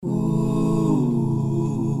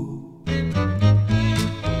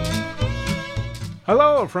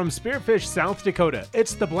Hello from Spearfish, South Dakota.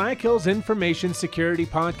 It's the Black Hills Information Security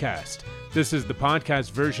Podcast. This is the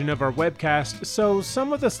podcast version of our webcast, so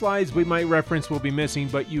some of the slides we might reference will be missing,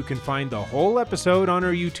 but you can find the whole episode on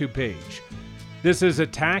our YouTube page. This is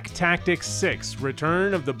Attack Tactics 6,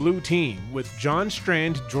 Return of the Blue Team, with John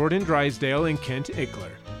Strand, Jordan Drysdale, and Kent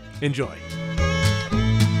Ickler. Enjoy.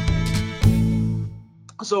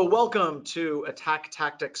 So welcome to Attack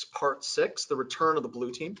Tactics Part 6, the Return of the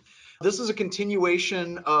Blue Team. This is a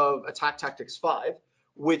continuation of Attack Tactics 5,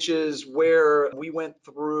 which is where we went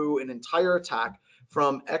through an entire attack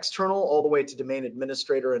from external all the way to domain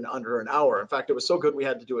administrator in under an hour. In fact, it was so good we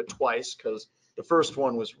had to do it twice because the first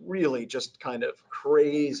one was really just kind of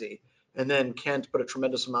crazy. And then Kent put a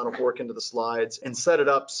tremendous amount of work into the slides and set it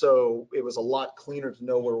up so it was a lot cleaner to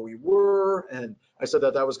know where we were. And I said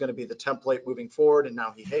that was going to be the template moving forward, and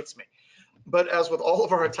now he hates me. But as with all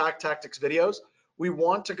of our Attack Tactics videos, we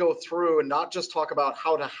want to go through and not just talk about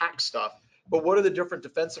how to hack stuff, but what are the different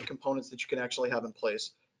defensive components that you can actually have in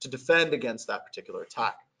place to defend against that particular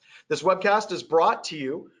attack. This webcast is brought to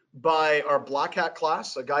you by our Black Hat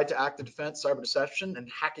class, a guide to active defense, cyber deception, and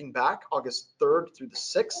hacking back, August 3rd through the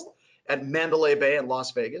 6th at Mandalay Bay in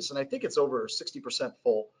Las Vegas. And I think it's over 60%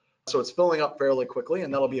 full. So it's filling up fairly quickly,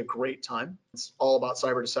 and that'll be a great time. It's all about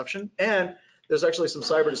cyber deception. And there's actually some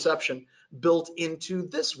cyber deception built into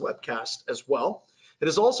this webcast as well. It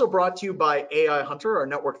is also brought to you by AI Hunter, our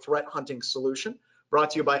network threat hunting solution,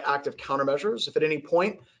 brought to you by Active Countermeasures. If at any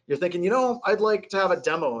point you're thinking, I'd like to have a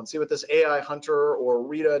demo and see what this AI Hunter or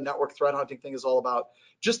Rita network threat hunting thing is all about,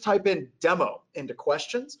 just type in demo into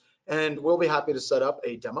questions, and we'll be happy to set up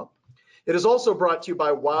a demo. It is also brought to you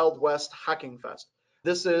by Wild West Hacking Fest.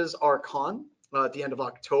 This is our con at the end of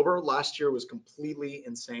October. Last year was completely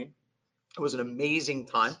insane. It was an amazing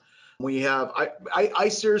time. We have, I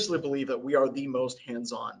seriously believe that we are the most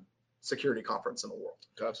hands-on security conference in the world.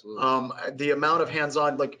 Absolutely. The amount of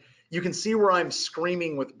hands-on, like you can see where I'm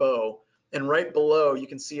screaming with Bo, and right below you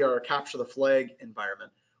can see our Capture the Flag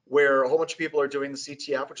environment, where a whole bunch of people are doing the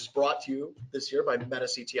CTF, which is brought to you this year by Meta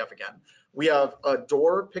CTF again. We have a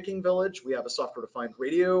door picking village. We have a software-defined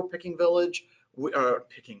radio picking village,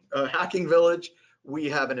 hacking village. We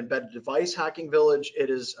have an embedded device hacking village.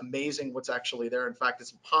 It is amazing what's actually there. In fact,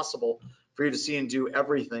 it's impossible for you to see and do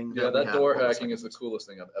everything. Yeah, that door hacking is the coolest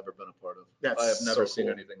thing I've ever been a part of. I have never seen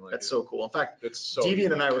anything like it. That's so cool. In fact, it's so Deviant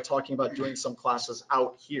unique. and I were talking about doing some classes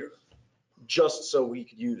out here just so we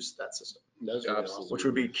could use that system. Which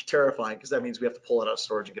would be terrifying because that means we have to pull it out of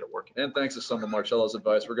storage and get it working. And thanks to some of Marcello's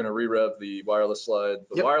advice, we're going to re-rev the wireless slide,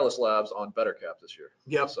 the wireless labs on BetterCap this year.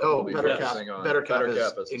 Yep. So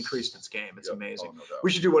BetterCap has increased its game. It's amazing. Oh, no doubt. We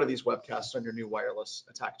should do one of these webcasts on your new wireless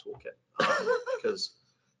attack toolkit because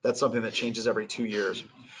that's something that changes every 2 years.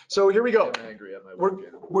 So here we go. I'm angry at my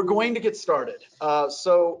we're going to get started.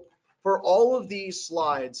 So for all of these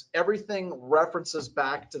slides, everything references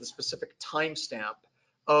back to the specific timestamp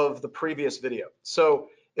of the previous video. So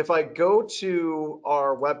if I go to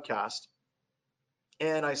our webcast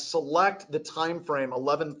and I select the time frame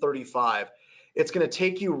 11:35, it's going to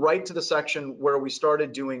take you right to the section where we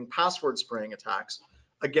started doing password spraying attacks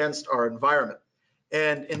against our environment.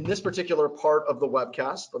 And in this particular part of the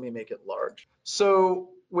webcast, let me make it large. So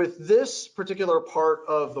with this particular part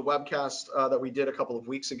of the webcast that we did a couple of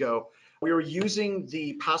weeks ago, we were using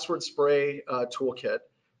the password spray toolkit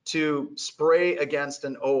to spray against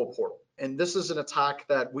an OWA portal. And this is an attack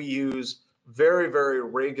that we use very, very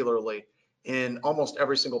regularly in almost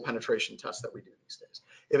every single penetration test that we do these days.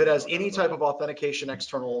 If it has any type of authentication,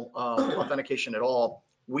 external authentication at all,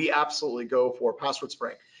 we absolutely go for password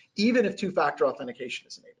spraying, even if two-factor authentication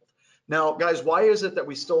is enabled. Now, guys, why is it that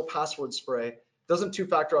we still password spray? Doesn't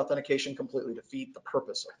two-factor authentication completely defeat the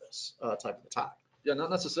purpose of this type of attack? Yeah, not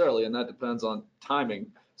necessarily, and that depends on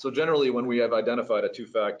timing. So generally, when we have identified a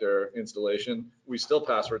two-factor installation, we still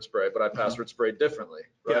password spray, but I password spray differently,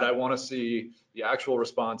 right? Yeah. I want to see the actual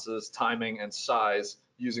responses, timing, and size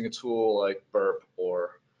using a tool like Burp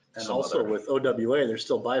or and some also other. with OWA, there's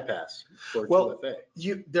still bypass for Well,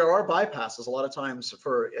 2FA. There are bypasses a lot of times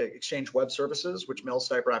for Exchange Web Services, which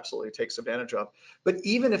Mailsniper absolutely takes advantage of. But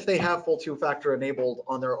even if they have full two-factor enabled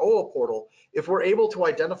on their OWA portal, if we're able to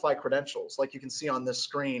identify credentials, like you can see on this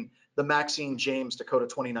screen, the Maxine James Dakota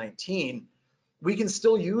 2019, we can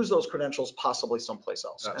still use those credentials possibly someplace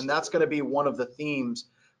else. Absolutely. And that's going to be one of the themes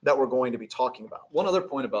that we're going to be talking about. One other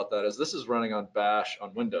point about that is this is running on Bash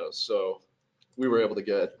on Windows. So we were able to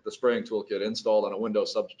get the spraying toolkit installed on a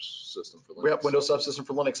Windows subsystem for Linux. Yep, Windows Subsystem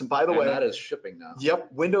for Linux. And by the way, that is shipping now.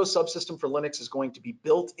 Yep, Windows Subsystem for Linux is going to be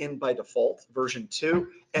built in by default, version 2,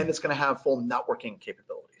 and it's going to have full networking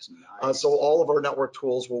capabilities. these. So all of our network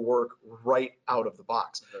tools will work right out of the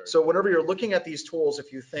box. So whenever you're looking at these tools,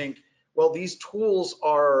 if you think, well, these tools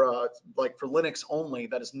are like for Linux only,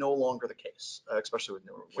 that is no longer the case, especially with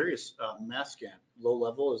newer. Curious, Masscan, low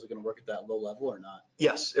level, is it gonna work at that low level or not?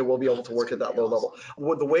 Yes, it will be able to work at that low level.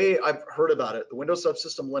 Well, the way I've heard about it, the Windows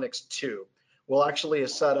Subsystem Linux 2 will actually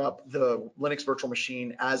set up the Linux virtual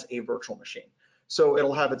machine as a virtual machine. So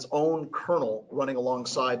it'll have its own kernel running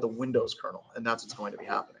alongside the Windows kernel, and that's what's going to be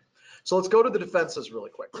happening. So let's go to the defenses really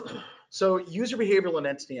quick. So user behavioral and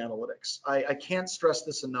entity analytics. I can't stress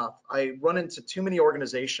this enough. I run into too many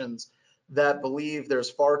organizations that believe there's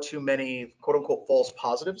far too many quote unquote false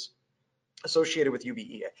positives associated with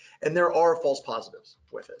UBEA. And there are false positives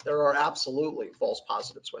with it. There are absolutely false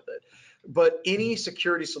positives with it. But any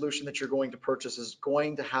security solution that you're going to purchase is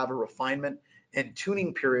going to have a refinement and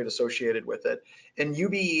tuning period associated with it. And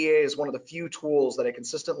UBEA is one of the few tools that I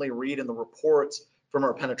consistently read in the reports from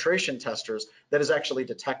our penetration testers that is actually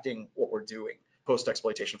detecting what we're doing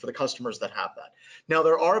post-exploitation for the customers that have that. Now,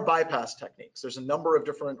 there are bypass techniques. There's a number of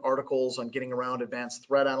different articles on getting around advanced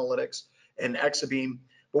threat analytics and Exabeam.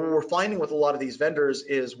 But what we're finding with a lot of these vendors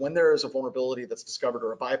is when there is a vulnerability that's discovered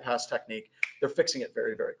or a bypass technique, they're fixing it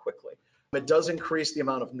very, very quickly. It does increase the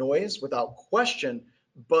amount of noise without question,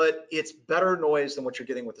 but it's better noise than what you're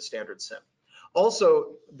getting with the standard SIM.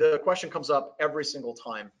 Also, the question comes up every single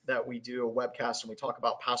time that we do a webcast and we talk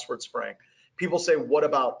about password spraying. People say, what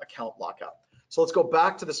about account lockout? So let's go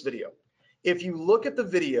back to this video. If you look at the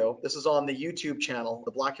video, this is on the YouTube channel,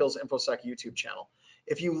 the Black Hills InfoSec YouTube channel.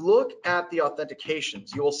 If you look at the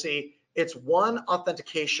authentications, you will see it's one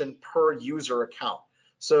authentication per user account.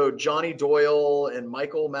 So Johnny Doyle and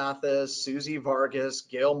Michael Mathis, Susie Vargas,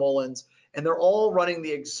 Gail Mullins, and they're all running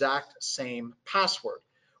the exact same password.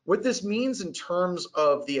 What this means in terms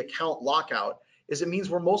of the account lockout is it means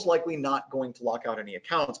we're most likely not going to lock out any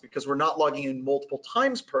accounts because we're not logging in multiple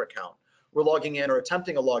times per account. We're logging in or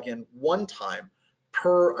attempting a login one time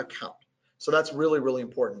per account. So that's really, really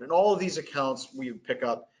important. And all of these accounts we pick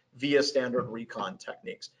up via standard recon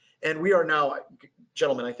techniques. And we are now,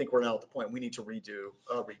 gentlemen, I think we're now at the point we need to redo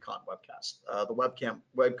a recon webcast. The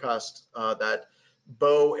webcast that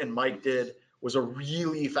Bo and Mike did was a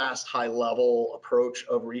really fast, high level approach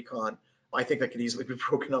of recon. I think that could easily be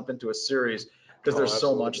broken up into a series because there's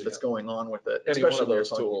so much that's going on with it. Any one of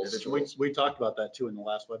those tools. We talked about that too in the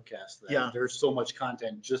last webcast. That there's so much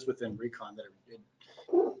content just within recon that it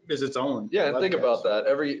is its own. Yeah, and think about that.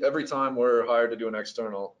 Every time we're hired to do an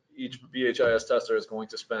external, each BHIS tester is going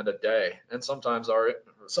to spend a day, and sometimes our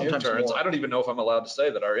interns. More. I don't even know if I'm allowed to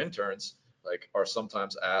say that our interns are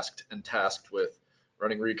sometimes asked and tasked with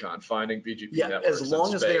running recon, finding BGP networks. As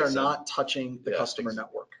long as they are not touching the customer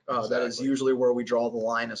network. Exactly. That is usually where we draw the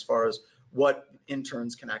line as far as what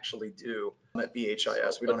interns can actually do at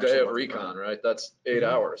BHIS. We don't a day of recon, right? That's 8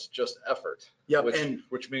 hours, just effort. Yeah,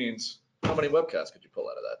 which means how many webcasts could you pull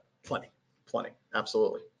out of that? Plenty,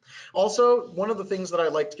 absolutely. Also, one of the things that I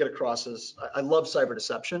like to get across is I love cyber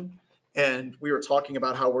deception. And we were talking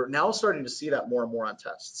about how we're now starting to see that more and more on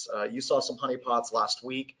tests. You saw some honeypots last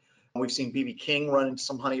week. We've seen BB King run into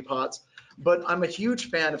some honeypots, but I'm a huge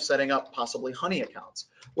fan of setting up possibly honey accounts.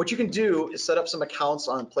 What you can do is set up some accounts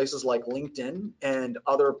on places like LinkedIn and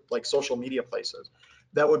other social media places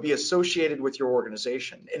that would be associated with your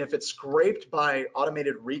organization. And if it's scraped by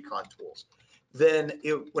automated recon tools, then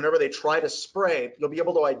whenever they try to spray, you'll be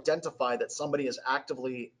able to identify that somebody is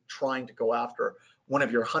actively trying to go after one of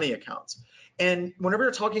your honey accounts. And whenever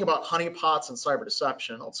you're talking about honeypots and cyber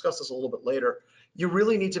deception, I'll discuss this a little bit later, you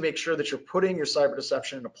really need to make sure that you're putting your cyber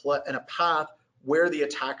deception in a path where the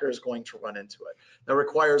attacker is going to run into it. That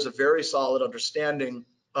requires a very solid understanding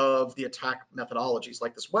of the attack methodologies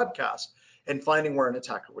like this webcast and finding where an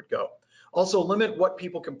attacker would go. Also, limit what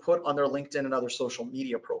people can put on their LinkedIn and other social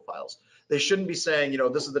media profiles. They shouldn't be saying,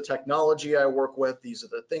 this is the technology I work with. These are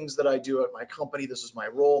the things that I do at my company. This is my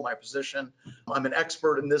role, my position. I'm an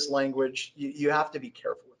expert in this language. You have to be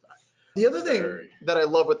careful with that. The other thing that I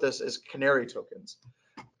love with this is canary tokens.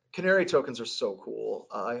 Canary tokens are so cool.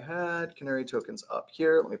 I had canary tokens up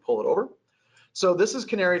here. Let me pull it over. So this is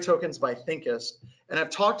canary tokens by Thinkist. And I've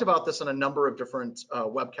talked about this in a number of different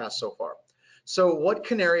webcasts so far. So what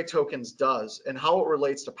canary tokens does and how it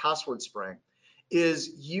relates to password spraying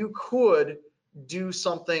is you could do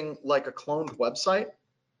something like a cloned website.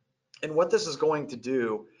 And what this is going to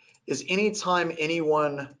do is anytime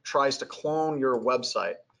anyone tries to clone your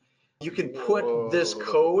website, you can put this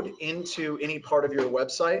code into any part of your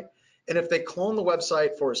website. And if they clone the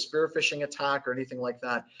website for a spear phishing attack or anything like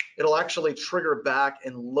that, it'll actually trigger back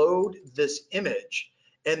and load this image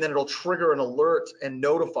and then it'll trigger an alert and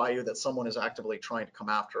notify you that someone is actively trying to come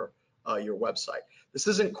after your website. This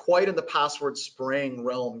isn't quite in the password spraying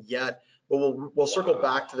realm yet, but we'll circle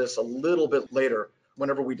back to this a little bit later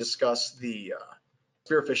whenever we discuss the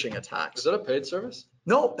spear phishing attacks. Is that a paid service?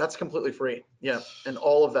 No, that's completely free. Yeah, and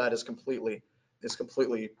all of that is completely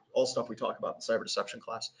all stuff we talk about in cyber deception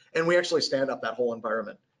class. And we actually stand up that whole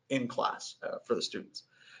environment in class for the students.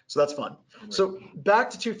 So that's fun. So back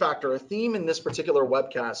to two-factor. A theme in this particular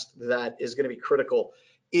webcast that is going to be critical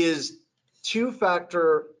is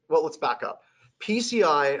two-factor. Well, let's back up.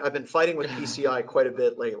 PCI, I've been fighting with PCI quite a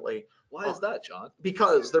bit lately. Why is that, John?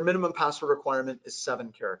 Because their minimum password requirement is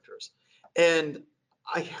 7 characters. And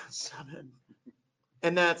 7.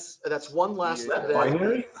 And that's one less than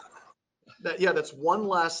binary. That's one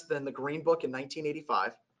less than the Green Book in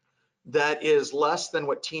 1985. That is less than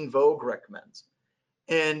what Teen Vogue recommends.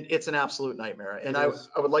 And it's an absolute nightmare. And I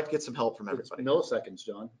would like to get some help from everybody. Milliseconds,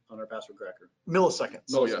 John, on our password cracker.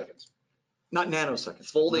 Milliseconds. Oh, yeah. Not nanoseconds.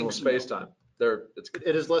 Folding space-time.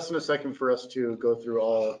 It is less than a second for us to go through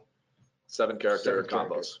all 7-character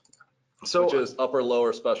combos. So, which is upper,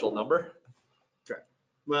 lower, special number. Correct.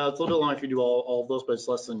 Well, it's a little bit long if you do all of those, but it's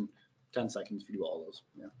less than 10 seconds if you do all of those.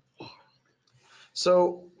 Yeah.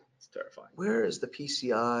 So it's terrifying. Where is the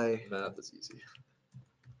PCI? Math is easy.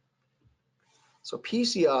 So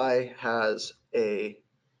PCI has a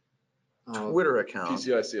Twitter account.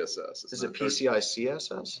 PCI CSS. Is it PCI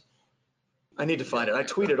CSS? I need to find it. I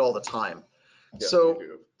tweet it all the time. Yes, So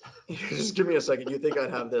just give me a second. You think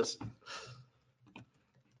I'd have this?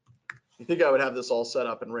 You think I would have this all set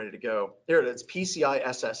up and ready to go? Here it is, PCI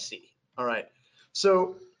SSC. All right.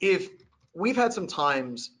 So if we've had some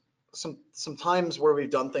times where we've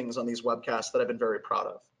done things on these webcasts that I've been very proud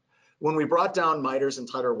of. When we brought down MITRE's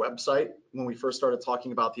entire website, when we first started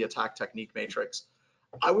talking about the attack technique matrix,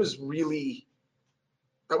 that was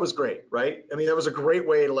great, right? I mean, that was a great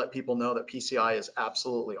way to let people know that PCI is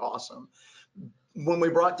absolutely awesome. When we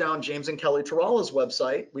brought down James and Kelly Taralla's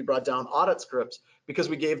website, we brought down audit scripts because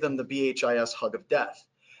we gave them the BHIS hug of death.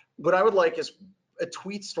 What I would like is a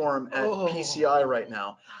tweet storm at PCI right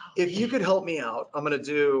now. If you could help me out, I'm going to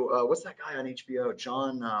do, what's that guy on HBO?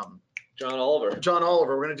 John Oliver. John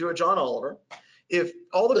Oliver. We're going to do a John Oliver. If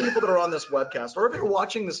all the people that are on this webcast, or if you're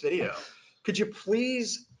watching this video, could you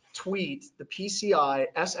please tweet the PCI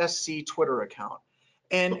SSC Twitter account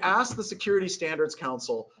and ask the Security Standards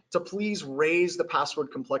Council to please raise the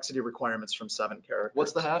password complexity requirements from 7 characters.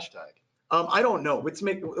 What's the hashtag? I don't know.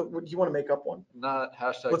 Do you want to make up one? Not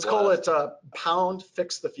hashtag. Let's call it pound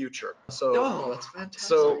fix the future. So that's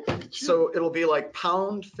fantastic. So it'll be like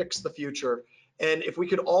pound fix the future. And if we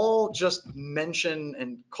could all just mention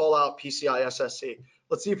and call out PCI SSC,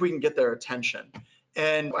 let's see if we can get their attention.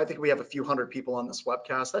 And I think we have a few hundred people on this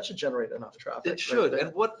webcast. That should generate enough traffic. It should.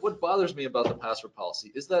 And what bothers me about the password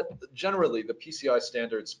policy is that generally the PCI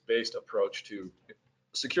standards-based approach to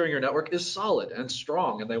securing your network is solid and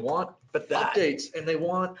strong, and they want updates and they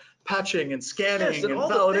want patching and scanning and all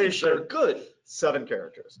validation. They're good. 7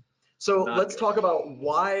 characters. So let's talk about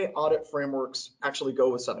why audit frameworks actually go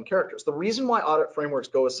with 7 characters. The reason why audit frameworks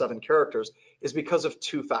go with 7 characters is because of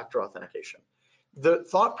 2-factor authentication. The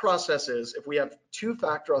thought process is if we have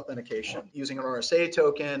 2-factor authentication using an RSA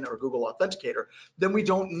token or Google Authenticator, then we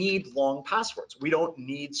don't need long passwords. We don't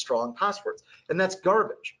need strong passwords. And that's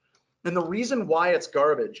garbage. And the reason why it's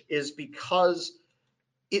garbage is because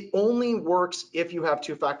it only works if you have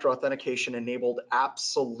 2-factor authentication enabled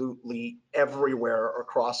absolutely everywhere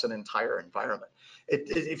across an entire environment.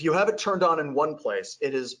 If you have it turned on in one place,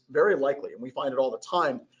 it is very likely, and we find it all the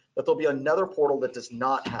time, that there'll be another portal that does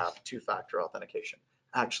not have 2-factor authentication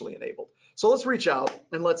actually enabled. So let's reach out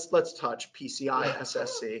and let's touch PCI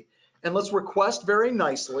SSC, and let's request very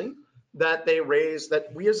nicely that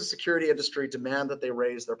we as a security industry demand that they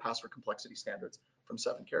raise their password complexity standards from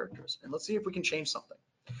 7 characters. And let's see if we can change something.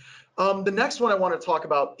 The next one I want to talk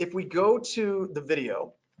about, if we go to the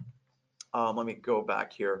video, let me go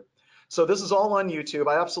back here. So this is all on YouTube.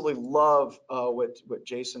 I absolutely love what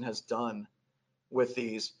Jason has done with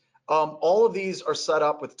these. All of these are set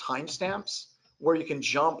up with timestamps where you can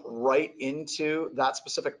jump right into that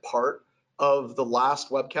specific part of the last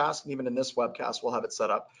webcast. And even in this webcast, we'll have it set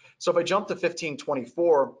up. So if I jump to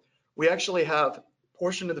 1524, we actually have a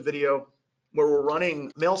portion of the video where we're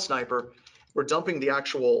running Mail Sniper. We're dumping the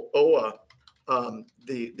actual OA,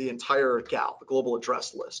 the entire GAL, the global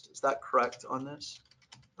address list. Is that correct on this?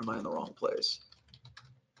 Or am I in the wrong place?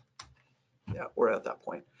 Yeah, we're at that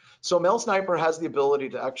point. So Mail Sniper has the ability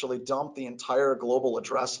to actually dump the entire global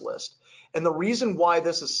address list. And the reason why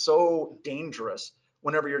this is so dangerous,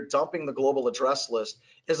 whenever you're dumping the global address list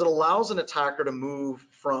is it allows an attacker to move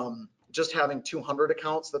from just having 200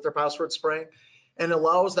 accounts that they're password spraying and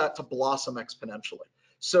allows that to blossom exponentially.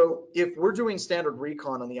 So if we're doing standard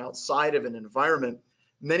recon on the outside of an environment,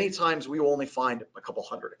 many times we will only find a couple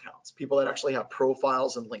hundred accounts, people that actually have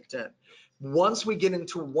profiles in LinkedIn. Once we get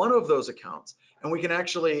into one of those accounts and we can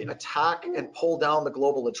actually attack and pull down the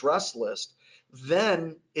global address list,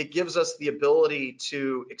 then it gives us the ability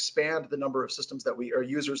to expand the number of systems that we, or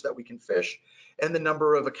users that we can phish, and the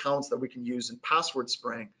number of accounts that we can use in password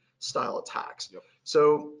spraying style attacks. Yep.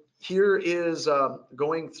 So here is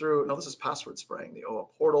going through, no, this is password spraying, the OA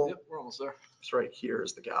portal. Yep, we're almost there. It's right here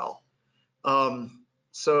is the gal.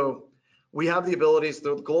 So we have the abilities,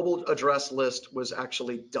 the global address list was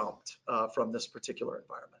actually dumped from this particular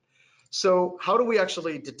environment. So how do we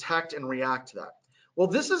actually detect and react to that? Well,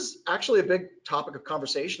 this is actually a big topic of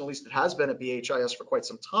conversation, at least it has been at BHIS for quite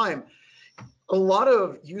some time. A lot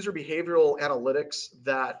of user behavioral analytics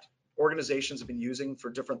that organizations have been using for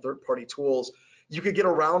different third-party tools, you could get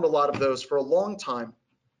around a lot of those for a long time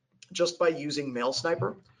just by using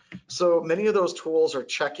MailSniper. So many of those tools are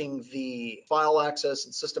checking the file access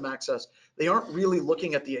and system access. They aren't really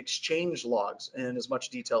looking at the exchange logs in as much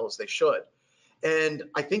detail as they should. And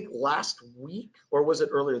I think last week, or was it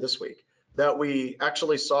earlier this week, that we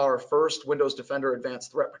actually saw our first Windows Defender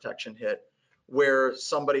Advanced Threat Protection hit, where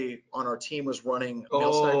somebody on our team was running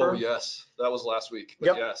MailSniper. Oh, yes, that was last week. But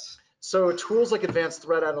Yep. Yes. So tools like Advanced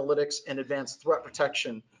Threat Analytics and Advanced Threat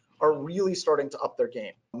Protection are really starting to up their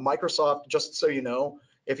game. Microsoft, just so you know,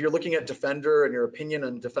 if you're looking at Defender and your opinion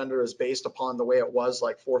on Defender is based upon the way it was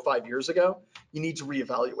like 4 or 5 years ago, you need to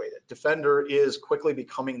reevaluate it. Defender is quickly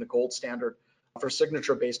becoming the gold standard for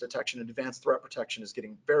signature-based detection, and advanced threat protection is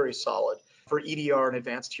getting very solid for EDR and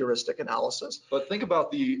advanced heuristic analysis. But think about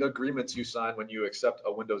the agreements you sign when you accept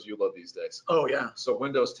a Windows ULO these days. Oh yeah. So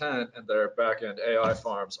Windows 10 and their backend AI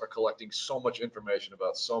farms are collecting so much information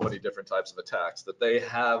about so many different types of attacks that they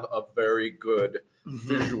have a very good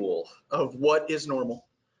visual of what is normal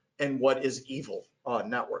and what is evil on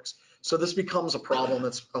networks. So this becomes a problem.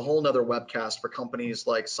 It's a whole nother webcast for companies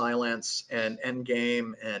like Cylance and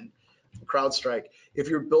Endgame and CrowdStrike. If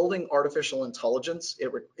you're building artificial intelligence,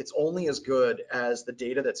 it's only as good as the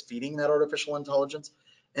data that's feeding that artificial intelligence.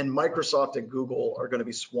 And Microsoft and Google are going to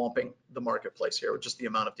be swamping the marketplace here with just the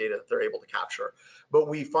amount of data that they're able to capture. But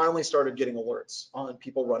we finally started getting alerts on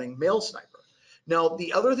people running MailSniper. Now,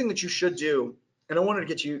 the other thing that you should do, and I wanted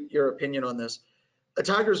to get your opinion on this,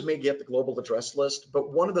 attackers may get the global address list,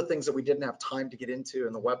 but one of the things that we didn't have time to get into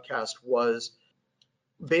in the webcast was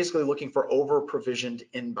basically looking for over-provisioned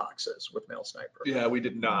inboxes with MailSniper. Yeah, we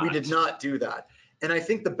did not. We did not do that. And I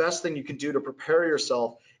think the best thing you can do to prepare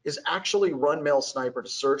yourself is actually run MailSniper to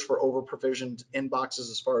search for over-provisioned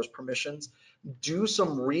inboxes as far as permissions. Do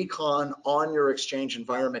some recon on your Exchange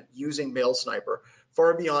environment using MailSniper,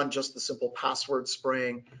 far beyond just the simple password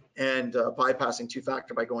spraying and bypassing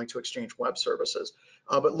two-factor by going to Exchange Web Services,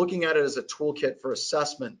 but looking at it as a toolkit for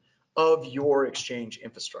assessment of your Exchange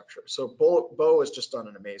infrastructure. So Bo has just done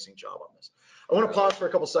an amazing job on this. I want to pause for a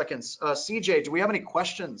couple seconds. CJ, do we have any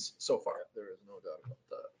questions so far? There is no doubt about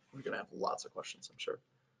that. We're going to have lots of questions, I'm sure.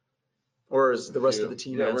 Or is the rest of the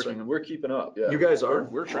team answering them? We're keeping up. Yeah, You guys are?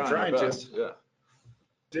 We're trying to. best. Yeah.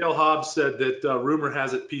 Dale Hobbs said that rumor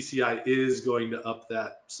has it PCI is going to up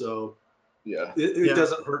that. So Yeah. it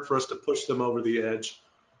doesn't hurt for us to push them over the edge.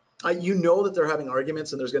 You know that they're having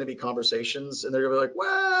arguments and there's going to be conversations and they're going to be like,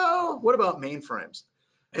 well, what about mainframes?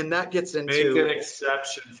 And that gets into Make an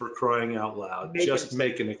exception for crying out loud. Just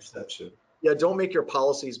make an exception. Yeah, don't make your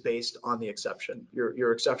policies based on the exception.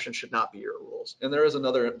 Your exception should not be your rules. And there is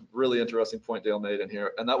another really interesting point Dale made in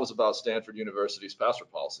here, and that was about Stanford University's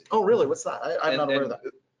password policy. Oh, really? What's that? I'm not aware of that.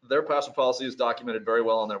 Their password policy is documented very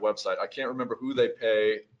well on their website. I can't remember who they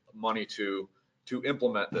pay money to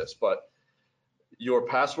implement this, but your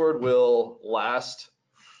password will last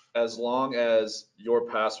as long as your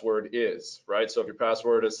password is, right? So if your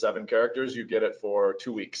password is 7 characters, you get it for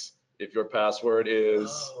 2 weeks. If your password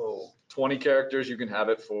is 20 characters, you can have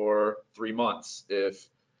it for 3 months. If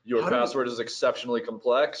your password is exceptionally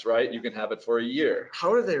complex, right, you can have it for a year.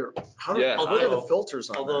 What are the filters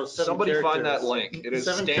on that? Somebody find that link. It is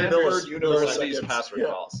 7 Stanford University's milliseconds. password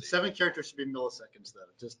policy. 7 characters should be milliseconds, though,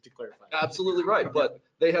 just to clarify. Absolutely right, but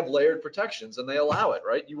they have layered protections and they allow it,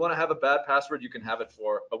 right? You want to have a bad password, you can have it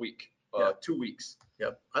for a week, 2 weeks.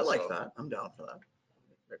 Yep, I like that. I'm down for that.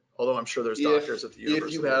 Although I'm sure there's doctors at the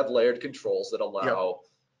university. If you have layered controls that allow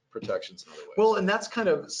protections in other ways. Well, and that's kind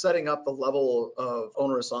of setting up the level of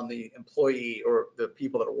onerous on the employee or the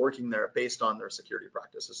people that are working there based on their security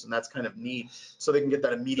practices. And that's kind of neat. So they can get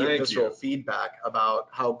that immediate visceral feedback about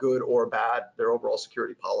how good or bad their overall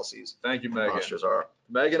security policies. Thank you, Megan. Postures are.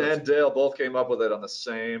 Megan and Dale both came up with it on the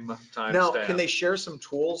same time Now, stamp. can they share some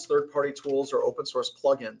tools, third-party tools or open source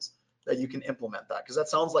plugins that you can implement that? Because that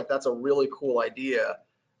sounds like that's a really cool idea.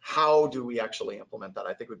 How do we actually implement that?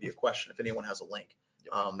 I think would be a question. If anyone has a link,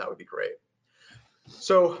 that would be great.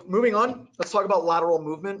 So moving on, let's talk about lateral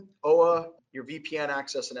movement, OA, your VPN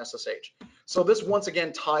access, and SSH. So this once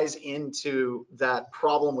again ties into that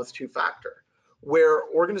problem with two-factor, where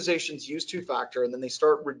organizations use two-factor and then they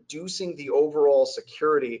start reducing the overall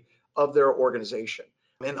security of their organization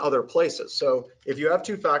in other places. So if you have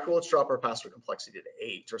two-factor, let's drop our password complexity to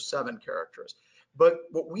 8 or 7 characters. But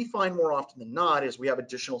what we find more often than not is we have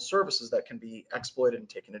additional services that can be exploited and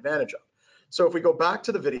taken advantage of. So if we go back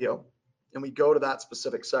to the video and we go to that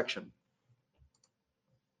specific section,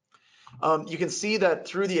 you can see that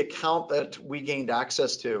through the account that we gained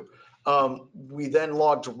access to, we then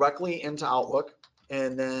logged directly into Outlook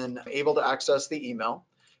and then able to access the email.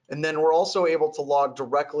 And then we're also able to log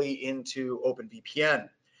directly into OpenVPN.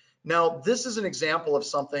 Now, this is an example of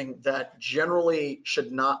something that generally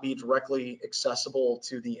should not be directly accessible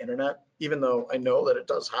to the internet, even though I know that it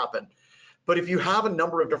does happen. But if you have a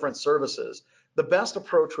number of different services, the best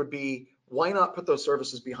approach would be, why not put those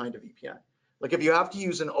services behind a VPN? Like if you have to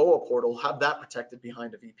use an OA portal, have that protected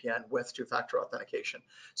behind a VPN with two-factor authentication.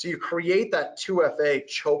 So you create that 2FA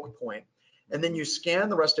choke point, and then you scan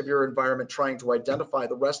the rest of your environment trying to identify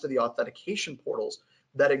the rest of the authentication portals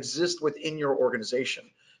that exist within your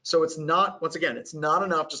organization. So it's not, once again, it's not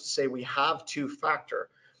enough just to say we have two-factor.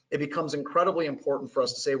 It becomes incredibly important for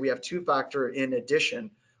us to say we have two-factor in addition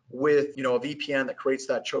with, a VPN that creates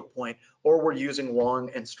that choke point, or we're using long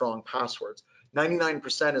and strong passwords.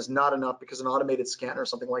 99% is not enough because an automated scanner,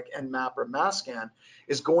 something like Nmap or Masscan,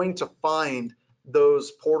 is going to find those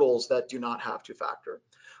portals that do not have two-factor.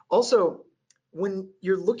 Also, when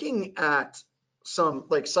you're looking at some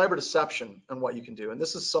like cyber deception and what you can do, and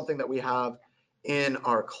this is something that we have in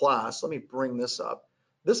our class. Let me bring this up.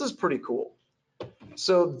 This is pretty cool.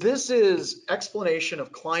 So this is explanation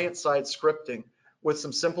of client-side scripting with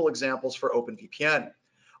some simple examples for OpenVPN.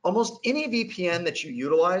 Almost any VPN that you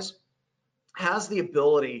utilize has the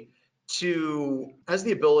ability to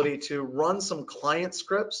run some client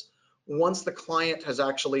scripts once the client has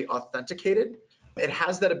actually authenticated. It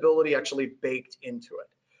has that ability actually baked into it.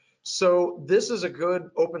 So this is a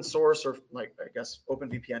good open source, or like I guess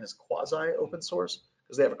OpenVPN is quasi open source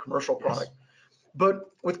because they have a commercial product. Yes.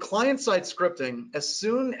 But with client-side scripting, as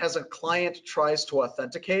soon as a client tries to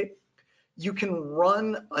authenticate, you can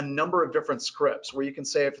run a number of different scripts where you can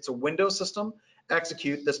say, if it's a Windows system,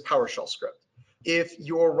 execute this PowerShell script. If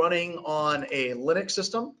you're running on a Linux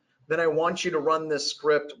system, then I want you to run this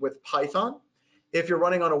script with Python. If you're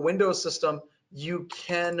running on a Windows system, you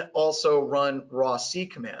can also run raw C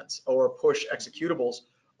commands or push executables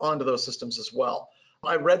onto those systems as well.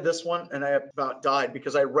 I read this one and I about died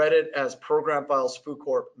because I read it as program files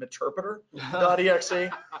foocorp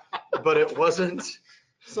meterpreter.exe, but it wasn't.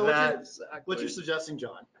 So what you're suggesting,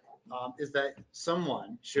 John, is that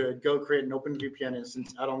someone should go create an OpenVPN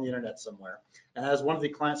instance out on the internet somewhere, and as one of the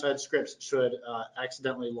client-side scripts should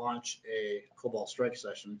accidentally launch a Cobalt Strike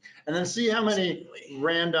session, and then see how many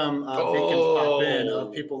random beacons pop in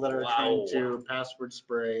of people that are trying to password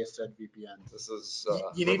spray said VPN. This is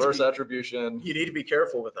reverse attribution. You need to be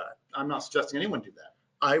careful with that. I'm not suggesting anyone do that.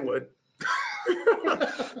 I would.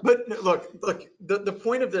 But look, the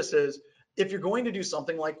point of this is, if you're going to do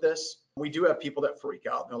something like this, we do have people that freak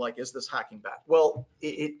out. They're like, is this hacking bad? Well,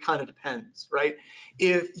 it kind of depends, right?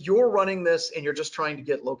 If you're running this and you're just trying to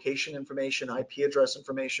get location information, IP address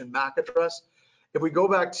information, MAC address, if we go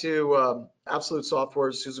back to Absolute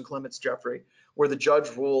Software's Susan Clements Jeffrey, where the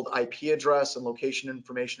judge ruled IP address and location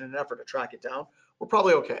information in an effort to track it down, we're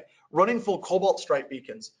probably okay. Running full Cobalt Strike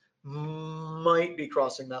beacons might be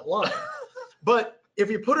crossing that line. But if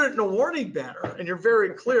you put it in a warning banner and you're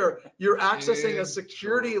very clear, you're accessing a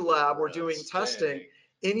security lab or doing testing,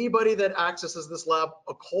 anybody that accesses this lab,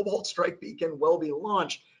 a Cobalt Strike beacon will be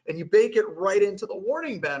launched, and you bake it right into the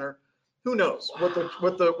warning banner. Who knows what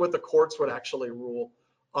the courts would actually rule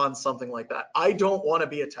on something like that. I don't want to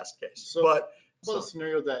be a test case. So, but a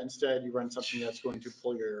scenario that instead you run something that's going to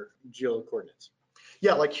pull your geo coordinates.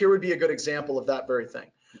 Yeah, like here would be a good example of that very thing.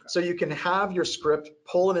 Okay. So you can have your script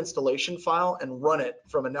pull an installation file and run it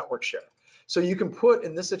from a network share. So you can put,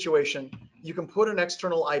 in this situation, you can put an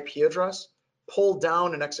external IP address, pull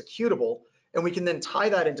down an executable, And we can then tie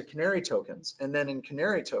that into Canary tokens. And then in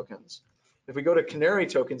Canary tokens, if we go to Canary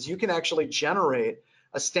tokens, you can actually generate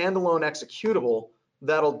a standalone executable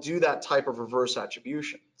that'll do that type of reverse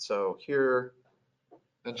attribution. So here.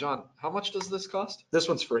 And John, how much does this cost? This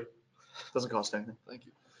one's free. Doesn't cost anything. Thank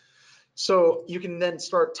you. So you can then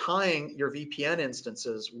start tying your VPN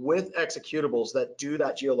instances with executables that do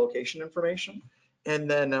that geolocation information.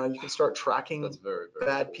 And then you can start tracking That's very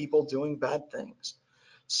bad cool. people doing bad things.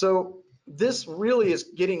 So this really is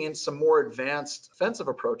getting in some more advanced offensive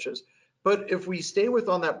approaches. But if we stay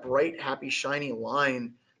on that bright, happy, shiny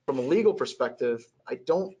line from a legal perspective, I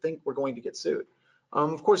don't think we're going to get sued.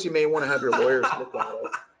 Of course, you may want to have your lawyers look at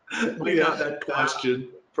it. We got that question.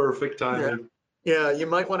 Perfect timing. Yeah, you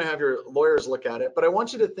might want to have your lawyers look at it, but I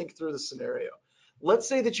want you to think through the scenario. Let's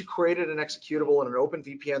say that you created an executable in an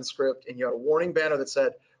OpenVPN script and you had a warning banner that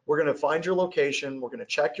said, we're going to find your location, we're going to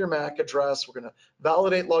check your MAC address, we're going to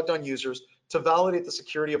validate logged on users to validate the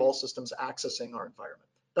security of all systems accessing our environment.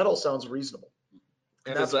 That all sounds reasonable.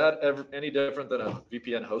 And is that ever any different than a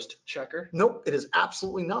VPN host checker? Nope, it is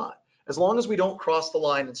absolutely not. As long as we don't cross the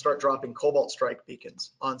line and start dropping Cobalt Strike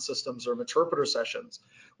beacons on systems or Meterpreter sessions,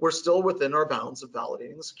 we're still within our bounds of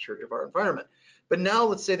validating the security of our environment. But now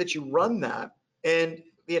let's say that you run that and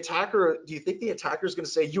the attacker, do you think the attacker is going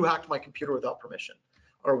to say, you hacked my computer without permission?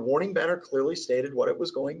 Our warning banner clearly stated what it was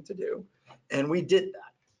going to do, and we did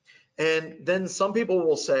that. And then some people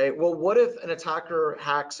will say, well, what if an attacker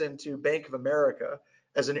hacks into Bank of America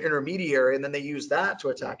as an intermediary and then they use that to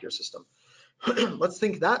attack your system? Let's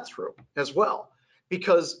think that through as well,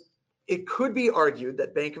 because it could be argued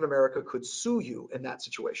that Bank of America could sue you in that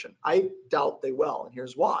situation. I doubt they will, and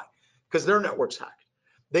here's why. Because their network's hacked.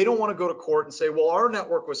 They don't want to go to court and say, well, our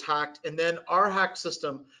network was hacked and then our hacked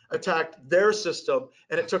system attacked their system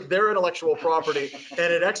and it took their intellectual property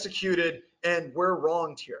and it executed and we're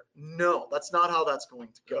wronged here. No, that's not how that's going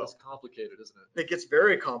to go. It's complicated, isn't it? It gets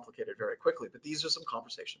very complicated very quickly, but these are some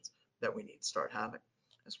conversations that we need to start having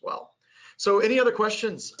as well. So any other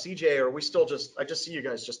questions, CJ, or are we still just, I just see you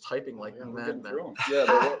guys just typing like madmen. Yeah,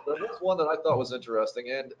 there was one that I thought was interesting,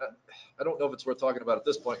 and I don't know if it's worth talking about at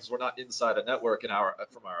this point because we're not inside a network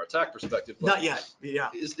from our attack perspective. But not yet, yeah.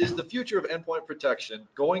 Is the future of endpoint protection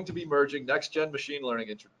going to be merging next-gen machine learning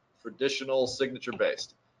into traditional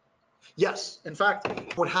signature-based? Yes. In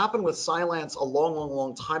fact, what happened with Cylance a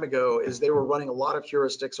long time ago is they were running a lot of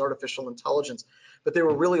heuristics, artificial intelligence, but they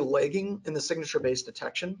were really lagging in the signature-based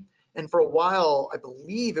detection. And for a while, I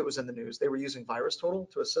believe it was in the news, they were using VirusTotal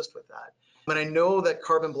to assist with that. And I know that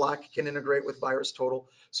Carbon Black can integrate with VirusTotal.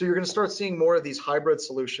 So you're going to start seeing more of these hybrid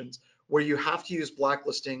solutions where you have to use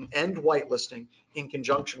blacklisting and whitelisting in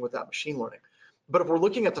conjunction with that machine learning. But if we're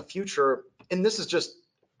looking at the future, and this is just,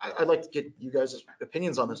 I'd like to get you guys'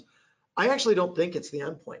 opinions on this. I actually don't think it's the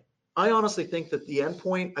endpoint. I honestly think that the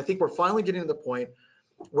endpoint, I think we're finally getting to the point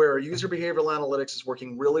where user behavioral analytics is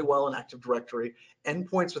working really well in Active Directory.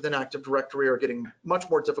 Endpoints within Active Directory are getting much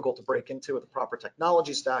more difficult to break into with the proper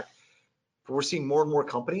technology stack. But we're seeing more and more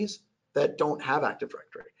companies that don't have Active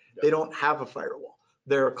Directory. They don't have a firewall.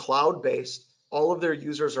 They're cloud-based. All of their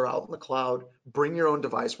users are out in the cloud. Bring your own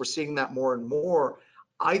device. We're seeing that more and more.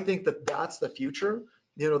 I think that that's the future.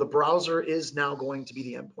 You know, the browser is now going to be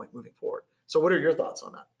the endpoint moving forward. So what are your thoughts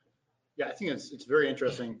on that? Yeah, I think it's very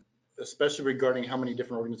interesting, especially regarding how many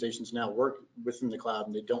different organizations now work within the cloud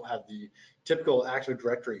and they don't have the typical Active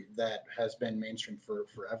Directory that has been mainstream for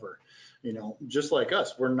forever. You know, just like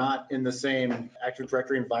us, we're not in the same Active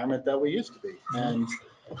Directory environment that we used to be. And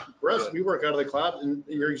for us, we work out of the cloud, and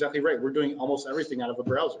you're exactly right. We're doing almost everything out of a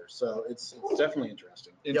browser. So it's definitely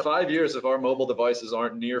interesting. In 5 years, if our mobile devices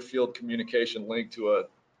aren't near field communication linked to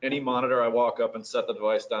any monitor I walk up and set the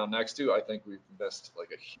device down next to, I think we've missed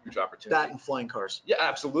like a huge opportunity. That and flying cars. Yeah,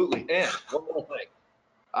 absolutely. And one more thing.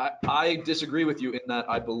 I disagree with you in that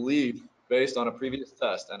I believe, based on a previous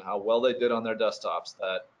test and how well they did on their desktops,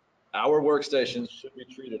 that our workstations should be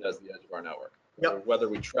treated as the edge of our network. Yep. Whether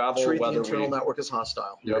we travel, Treat whether the internal network as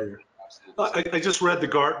hostile. Yep. I just read the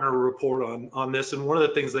Gartner report on this, and one of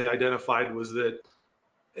the things they identified was that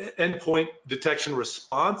endpoint detection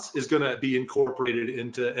response is going to be incorporated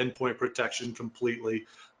into endpoint protection completely.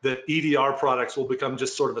 That EDR products will become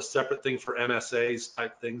just sort of a separate thing for MSAs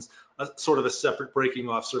type things, sort of a separate breaking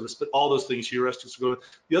off service, but all those things heuristics are going.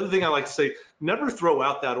 The other thing I like to say, never throw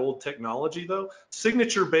out that old technology though.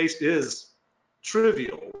 Signature based is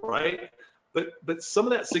trivial, right? But some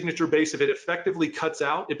of that signature base, if it effectively cuts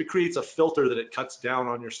out, it creates a filter that it cuts down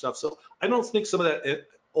on your stuff. So I don't think some of that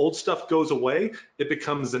old stuff goes away. It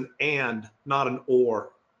becomes an and, not an or.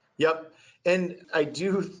 Yep. And I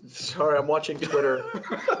do, sorry, I'm watching Twitter.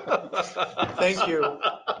 Thank you.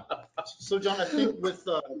 So John, I think with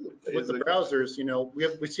the browsers,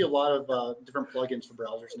 we see a lot of different plugins for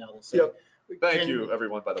browsers now that say, Yep. Thank you,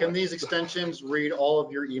 everyone, by the way. can these extensions read all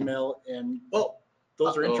of your email? And Well,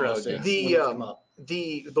 those are interesting. The, when they come up.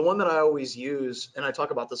 the one that I always use, and I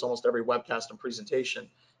talk about this almost every webcast and presentation,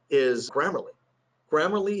 is Grammarly.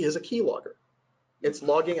 Grammarly is a keylogger. It's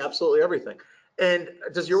logging absolutely everything. And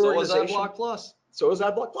does your organization? So is AdBlock Plus. So is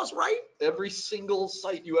AdBlock Plus, right? Every single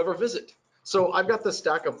site you ever visit. So I've got this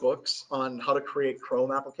stack of books on how to create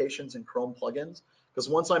Chrome applications and Chrome plugins. Because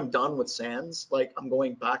once I'm done with Sans, like I'm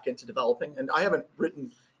going back into developing, and I haven't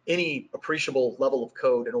written any appreciable level of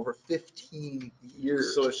code in over 15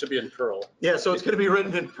 years. So it should be in Perl. Yeah, so it's going to be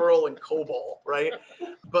written in Perl and COBOL, right?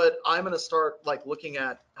 But I'm going to start like looking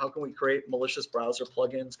at how can we create malicious browser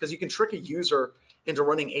plugins, because you can trick a user into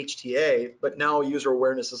running HTA, but now user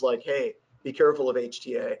awareness is like, hey, be careful of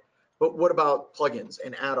HTA. But what about plugins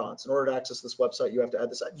and add-ons? In order to access this website, you have to add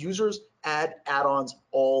this. Users add add-ons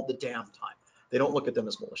all the damn time. They don't look at them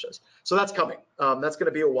as malicious. So that's coming. That's going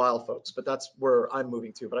to be a while, folks, but that's where I'm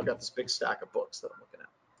moving to. But I've got this big stack of books that I'm looking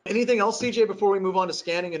at. Anything else, CJ, before we move on to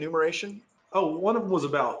scanning enumeration? Oh, one of them was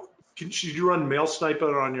about, should you run Mail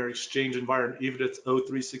Sniper on your Exchange environment, even if it's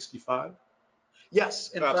O365?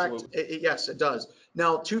 Yes, in Absolutely. fact, yes, it does.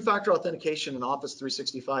 Now, two-factor authentication in Office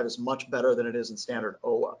 365 is much better than it is in standard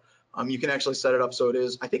OA. You can actually set it up so it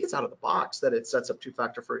is, I think it's out of the box that it sets up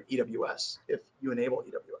two-factor for EWS if you enable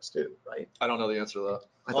EWS too, right? I don't know the answer to that.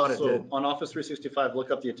 I thought Also, it did. on Office 365,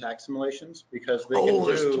 look up the attack simulations because they can Oh,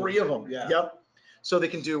 do. there's 3 of them. Yeah. Yep. So they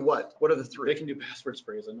can do what? What are the 3? They can do password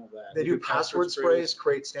sprays. I know that. They do password sprays,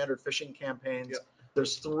 create standard phishing campaigns. Yep.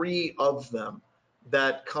 There's 3 of them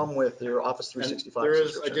that come with your Office 365 And there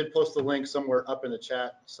is, I subscription. did post the link somewhere up in the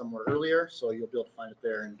chat somewhere earlier, so you'll be able to find it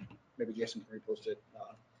there, and maybe Jason can repost it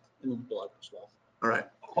in the blog as well. All right.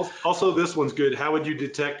 Also, this one's good. How would you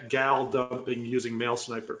detect gal dumping using Mail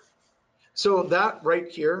Sniper? So that right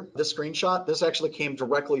here, this screenshot, this actually came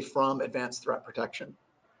directly from Advanced Threat Protection.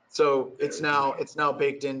 So it's now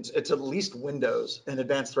baked into at least Windows and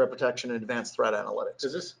Advanced Threat Protection and Advanced Threat Analytics.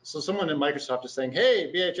 Is this, so someone in Microsoft is saying,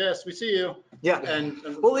 hey, VHS, we see you. Yeah. And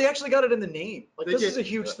Well, they actually got it in the name. Like They this did. is a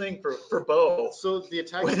huge thing for Bo. so the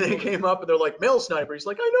attack. When they came up and they're like, Mail Sniper, he's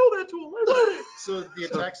like, I know that tool, I wrote it. So the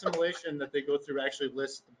attack simulation that they go through actually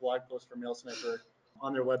lists the blog post for Mail Sniper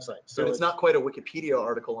on their website. So it's not quite a Wikipedia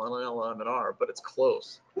article on LLM&R, but it's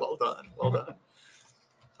close. Well done, well done.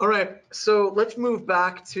 All right, so let's move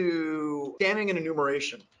back to scanning and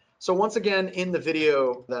enumeration. So once again, in the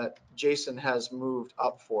video that Jason has moved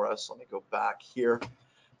up for us, let me go back here.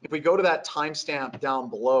 If we go to that timestamp down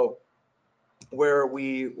below where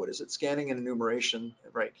what is it, scanning and enumeration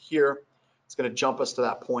right here, it's gonna jump us to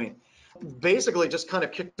that point. Basically just kind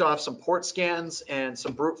of kicked off some port scans and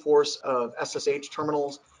some brute force of SSH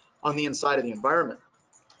terminals on the inside of the environment.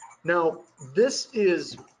 Now, this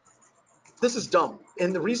is dumb.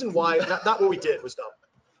 And the reason why, not what we did was dumb,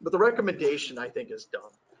 but the recommendation I think is dumb.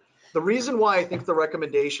 The reason why I think the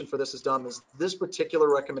recommendation for this is dumb is this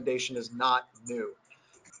particular recommendation is not new.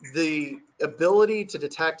 The ability to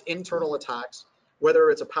detect internal attacks, whether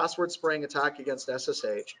it's a password spraying attack against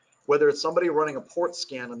SSH, whether it's somebody running a port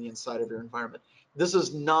scan on the inside of your environment, this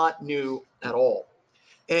is not new at all.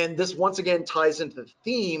 And this once again ties into the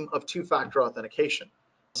theme of two-factor authentication.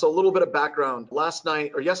 So a little bit of background. Last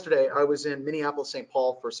night or yesterday, I was in Minneapolis, St.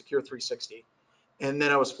 Paul for Secure 360. And then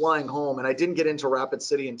I was flying home and I didn't get into Rapid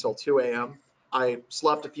City until 2 a.m. I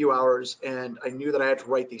slept a few hours and I knew that I had to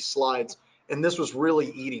write these slides. And this was really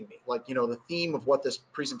eating me. Like, the theme of what this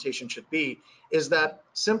presentation should be is that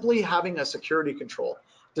simply having a security control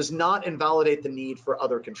does not invalidate the need for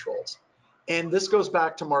other controls. And this goes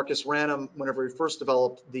back to Marcus Ranum whenever he first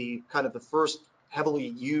developed the first heavily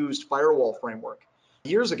used firewall framework.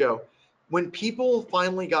 Years ago, when people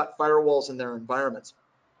finally got firewalls in their environments,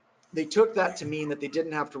 they took that to mean that they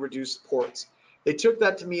didn't have to reduce ports. They took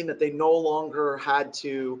that to mean that they no longer had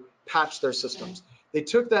to patch their systems. They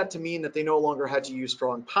took that to mean that they no longer had to use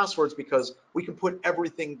strong passwords because we can put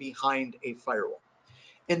everything behind a firewall.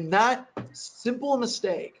 And that simple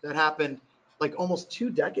mistake that happened like almost 2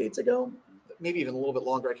 decades ago, maybe even a little bit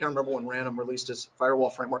longer, I can't remember when Ranum released his firewall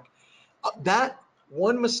framework, that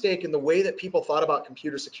one mistake in the way that people thought about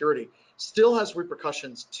computer security still has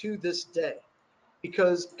repercussions to this day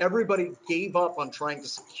because everybody gave up on trying to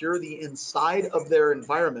secure the inside of their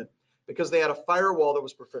environment because they had a firewall that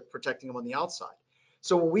was protecting them on the outside.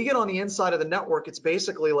 So when we get on the inside of the network, it's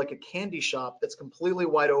basically like a candy shop that's completely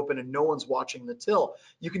wide open and no one's watching the till.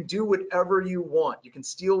 You can do whatever you want. You can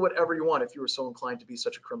steal whatever you want if you were so inclined to be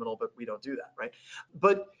such a criminal, but we don't do that, right?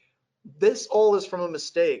 But This all is from a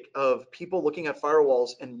mistake of people looking at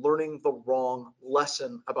firewalls and learning the wrong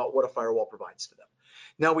lesson about what a firewall provides to them.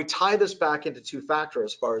 Now we tie this back into two-factor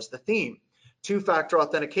as far as the theme. Two-factor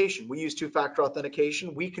authentication. We use two-factor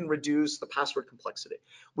authentication. We can reduce the password complexity.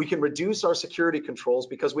 We can reduce our security controls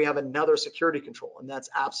because we have another security control, and that's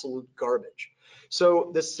absolute garbage.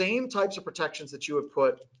 So the same types of protections that you would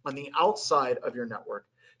put on the outside of your network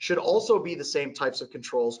should also be the same types of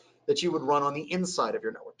controls that you would run on the inside of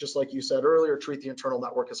your network. Just like you said earlier, treat the internal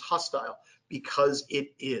network as hostile, because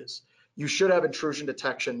it is. You should have intrusion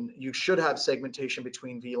detection. You should have segmentation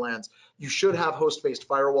between VLANs. You should have host-based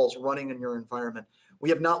firewalls running in your environment. We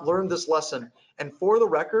have not learned this lesson. And for the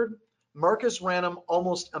record, Marcus Ranum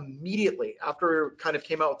almost immediately, after it kind of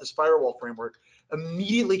came out with this firewall framework,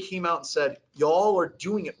 immediately came out and said, y'all are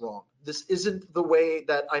doing it wrong. This isn't the way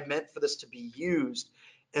that I meant for this to be used.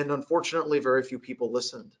 And unfortunately, very few people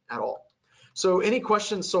listened at all. So any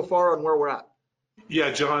questions so far on where we're at?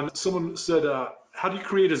 Yeah, John, someone said, how do you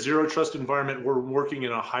create a zero trust environment where we're working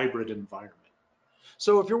in a hybrid environment?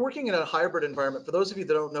 So if you're working in a hybrid environment, for those of you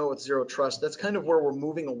that don't know what zero trust, that's kind of where we're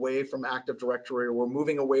moving away from Active Directory, or we're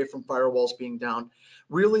moving away from firewalls being down.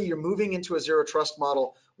 Really, you're moving into a zero trust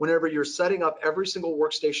model whenever you're setting up every single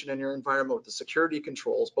workstation in your environment with the security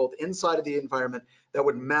controls, both inside of the environment that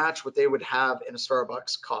would match what they would have in a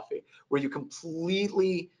Starbucks coffee, where you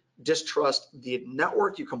completely distrust the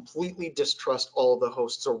network, you completely distrust all of the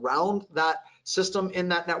hosts around that system in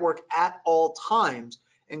that network at all times,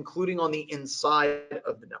 including on the inside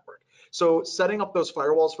of the network. So setting up those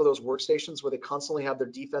firewalls for those workstations where they constantly have their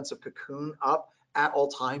defensive cocoon up at all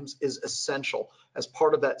times is essential as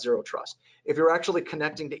part of that zero trust. If you're actually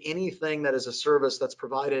connecting to anything that is a service that's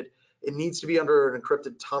provided, it needs to be under an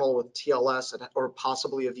encrypted tunnel with TLS or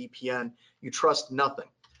possibly a VPN. You trust nothing.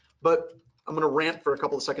 But I'm going to rant for a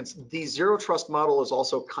couple of seconds. The zero trust model is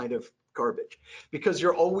also kind of garbage, because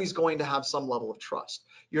you're always going to have some level of trust.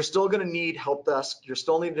 You're still going to need help desk. You're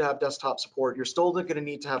still need to have desktop support. You're still going to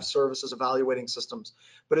need to have services evaluating systems,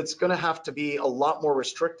 but it's going to have to be a lot more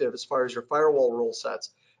restrictive as far as your firewall rule sets,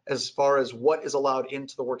 as far as what is allowed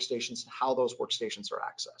into the workstations and how those workstations are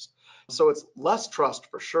accessed. So it's less trust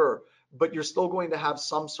for sure, but you're still going to have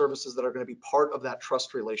some services that are going to be part of that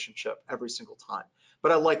trust relationship every single time.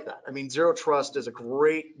 But I like that. I mean, zero trust is a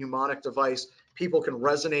great mnemonic device. People can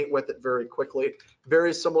resonate with it very quickly.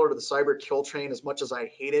 Very similar to the cyber kill chain. As much as I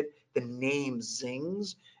hate it, the name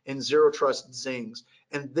zings, and zero trust zings.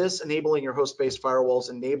 And this enabling your host-based firewalls,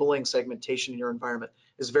 enabling segmentation in your environment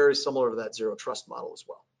is very similar to that zero trust model as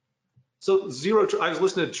well. So I was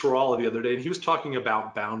listening to Terala the other day, and he was talking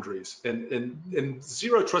about boundaries, and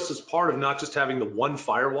zero trust is part of not just having the one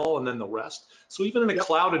firewall and then the rest. So even in a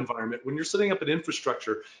cloud environment, when you're setting up an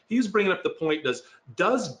infrastructure, he's bringing up the point,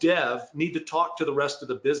 does dev need to talk to the rest of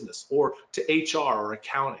the business or to HR or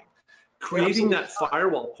accounting? Creating that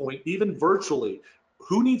firewall point, even virtually,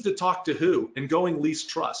 who needs to talk to who, and going least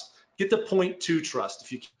trust. Get the point to trust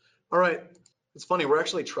if you can. All right. It's funny, we're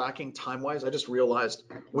actually tracking time-wise. I just realized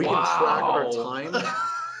we can track our time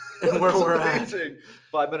and where we're at.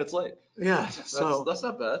 5 minutes late. Yeah, so that's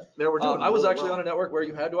not bad. Yeah, we're doing I was really actually well on a network where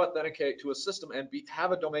you had to authenticate to a system and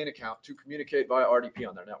have a domain account to communicate via RDP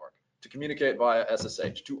on their network, to communicate via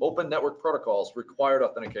SSH, to open network protocols required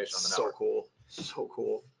authentication on the network. So cool, so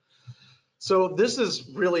cool. So this is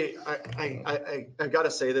really, I got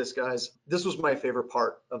to say this, guys. This was my favorite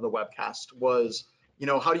part of the webcast was,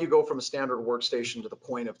 how do you go from a standard workstation to the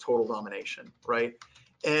point of total domination, right?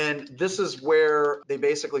 And this is where they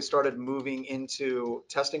basically started moving into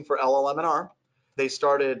testing for LLM&R. They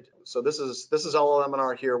started, so this is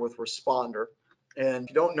LLM&R here with Responder. And if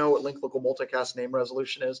you don't know what link local multicast name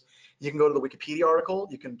resolution is, you can go to the Wikipedia article,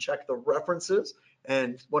 you can check the references,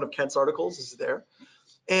 and one of Kent's articles is there.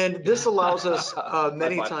 And this allows us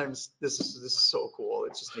many times, this is so cool,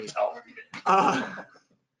 it's just neat.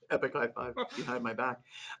 Epic high five behind my back.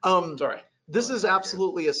 Sorry. This is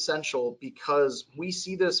absolutely essential because we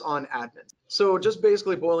see this on admins. So just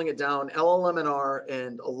basically boiling it down, LLM&R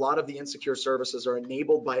and a lot of the insecure services are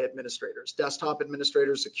enabled by administrators, desktop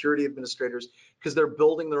administrators, security administrators, because they're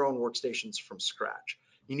building their own workstations from scratch.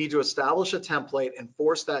 You need to establish a template and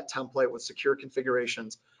force that template with secure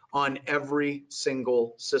configurations on every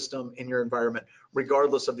single system in your environment,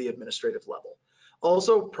 regardless of the administrative level.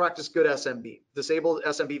 Also, practice good SMB, disable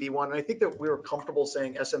SMB v1. And I think that we were comfortable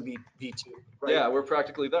saying SMB v2, right? Yeah, we're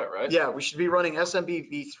practically there, right? Yeah, we should be running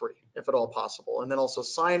SMB v3 if at all possible. And then also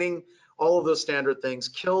signing, all of those standard things,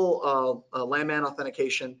 kill LANMAN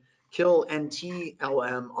authentication, kill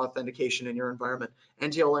NTLM authentication in your environment.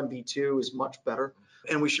 NTLM v2 is much better.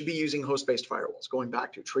 And we should be using host-based firewalls, going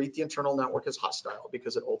back to treat the internal network as hostile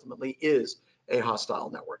because it ultimately is a hostile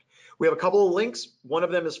network. We have a couple of links. One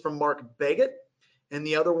of them is from Mark Baggett, and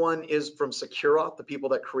the other one is from Securoth, the people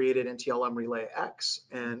that created NTLM Relay X,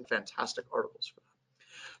 and fantastic articles for that.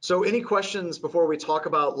 So any questions before we talk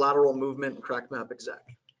about lateral movement and CrackMap exec?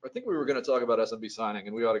 I think we were going to talk about SMB signing,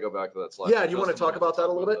 and we ought to go back to that slide. Yeah, do you want to talk about that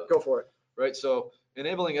a little bit? Go for it. Right, so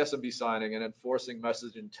enabling SMB signing and enforcing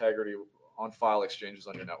message integrity on file exchanges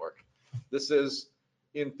on your network. This is,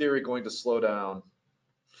 in theory, going to slow down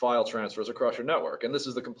file transfers across your network. And this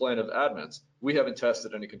is the complaint of admins. We haven't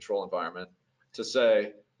tested any control environment to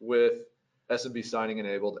say with SMB signing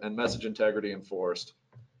enabled and message integrity enforced,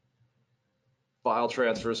 file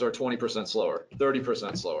transfers are 20% slower,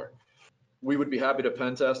 30% slower. We would be happy to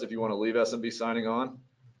pen test if you want to leave SMB signing on.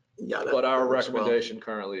 Yeah, But our recommendation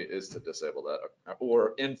currently is to disable that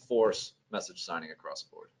or enforce message signing across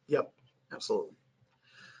the board. Yep, absolutely.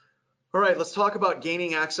 All right, let's talk about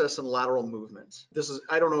gaining access and lateral movement. This is,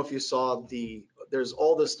 I don't know if you saw there's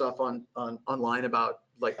all this stuff online about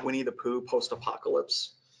like Winnie the Pooh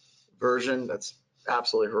post-apocalypse version. That's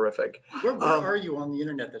absolutely horrific. Where are you on the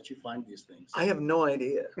internet that you find these things? I have no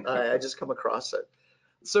idea. I just come across it.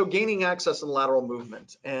 So gaining access and lateral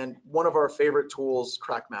movement, and one of our favorite tools,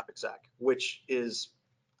 CrackMap exec, which is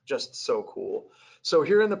just so cool. So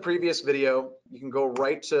here in the previous video, you can go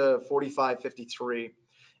right to 4553,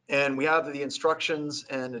 and we have the instructions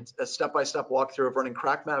and a step-by-step walkthrough of running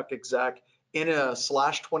CrackMap exec in a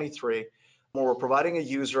 /23, where we're providing a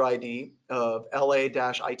user ID of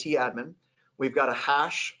LA-IT-admin. We've got a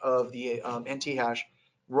hash of the NT hash,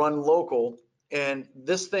 run local, and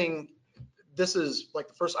this is like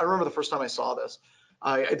I remember the first time I saw this.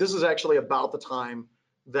 This is actually about the time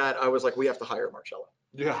that I was like, we have to hire Marcello.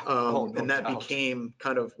 Yeah. And that became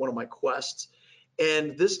kind of one of my quests.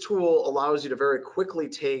 And this tool allows you to very quickly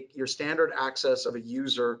take your standard access of a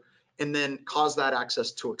user and then cause that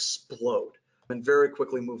access to explode and very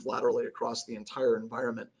quickly move laterally across the entire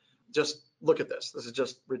environment. Just look at this. This is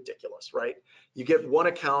just ridiculous, right? You get one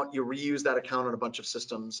account, you reuse that account on a bunch of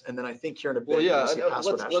systems, and then I think here in a bit,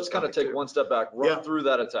 let's kind of take one step back, run through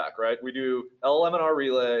that attack, right? We do LLM&R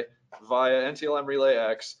relay via NTLM Relay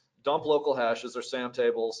X, dump local hashes or SAM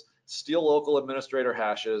tables, steal local administrator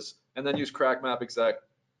hashes, and then use CrackMap exec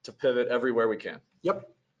to pivot everywhere we can. Yep.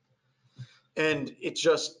 And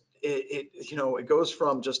it goes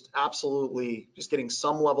from just absolutely just getting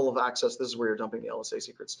some level of access. This is where you're dumping the LSA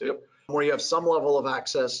secrets to, where you have some level of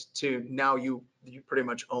access to now you pretty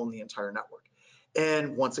much own the entire network.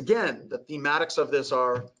 And once again, the thematics of this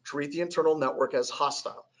are treat the internal network as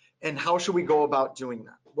hostile. And how should we go about doing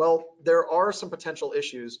that? Well, there are some potential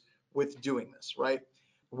issues with doing this, right?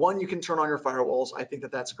 One, you can turn on your firewalls. I think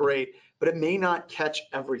that that's great, but it may not catch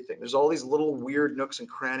everything. There's all these little weird nooks and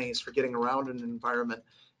crannies for getting around an environment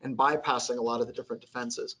and bypassing a lot of the different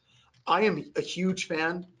defenses. I am a huge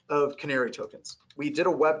fan of canary tokens. We did a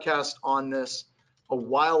webcast on this a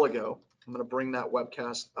while ago. I'm going to bring that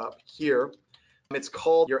webcast up here. It's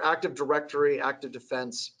called your Active Directory Active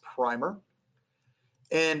Defense Primer.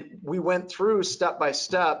 And we went through step by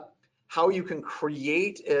step how you can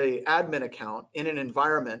create an admin account in an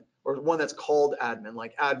environment, or one that's called admin,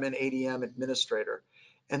 like admin, ADM, administrator.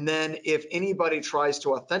 And then if anybody tries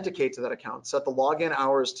to authenticate to that account, set the login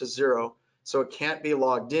hours to 0 so it can't be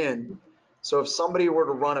logged in. So if somebody were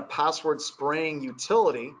to run a password spraying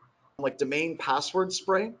utility, like domain password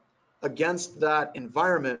spray, against that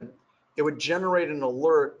environment, it would generate an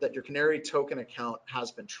alert that your canary token account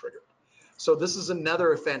has been triggered. So this is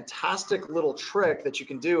another fantastic little trick that you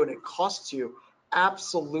can do, and it costs you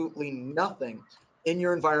absolutely nothing in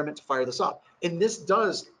your environment to fire this up. And this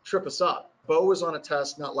does trip us up. Bo was on a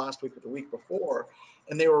test, not last week, but the week before,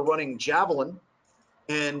 and they were running Javelin.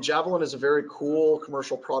 And Javelin is a very cool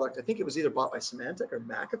commercial product. I think it was either bought by Symantec or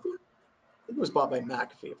McAfee. I think it was bought by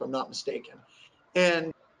McAfee, if I'm not mistaken.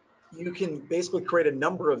 And you can basically create a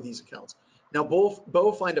number of these accounts. Now,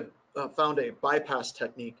 Bo found a bypass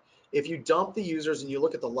technique. If you dump the users and you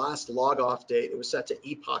look at the last log off date, it was set to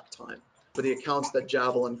epoch time for the accounts that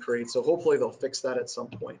Javelin creates. So hopefully they'll fix that at some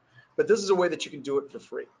point. But this is a way that you can do it for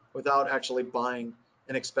free without actually buying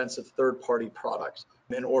an expensive third-party product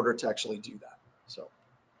in order to actually do that.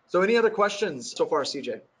 So any other questions so far,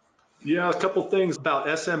 CJ? Yeah, a couple things about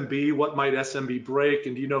SMB. What might SMB break?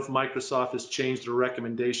 And do you know if Microsoft has changed their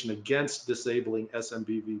recommendation against disabling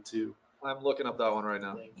SMB v2? I'm looking up that one right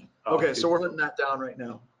now. Okay, so we're hunting that down right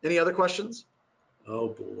now. Any other questions? Oh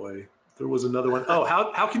boy, there was another one. Oh,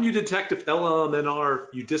 how can you detect if LLM&R,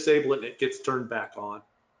 you disable it and it gets turned back on?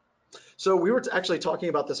 So we were actually talking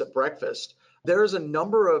about this at breakfast. There's a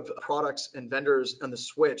number of products and vendors on the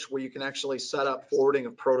switch where you can actually set up forwarding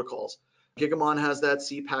of protocols. Gigamon has that,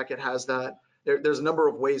 cPacket has that. There's a number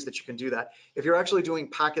of ways that you can do that. If you're actually doing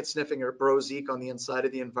packet sniffing or BroZeek on the inside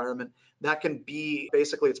of the environment, that can be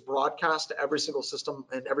basically it's broadcast to every single system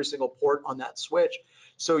and every single port on that switch.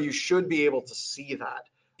 So you should be able to see that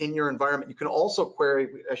in your environment. You can also query,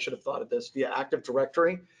 I should have thought of this, via Active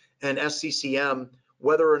Directory and SCCM,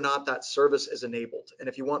 whether or not that service is enabled. And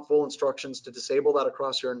if you want full instructions to disable that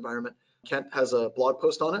across your environment, Kent has a blog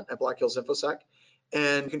post on it at Black Hills InfoSec.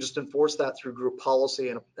 And you can just enforce that through group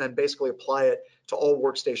policy and basically apply it to all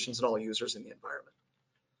workstations and all users in the environment.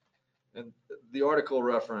 And the article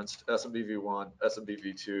referenced SMBv1,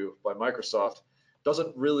 SMBv2 by Microsoft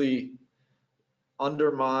doesn't really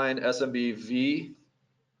undermine SMBv1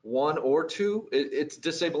 or 2. It's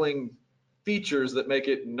disabling features that make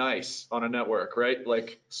it nice on a network, right?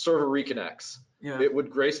 Like server reconnects. Yeah. It would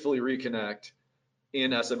gracefully reconnect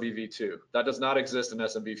in SMBv2. That does not exist in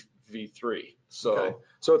SMBv3. So, Okay.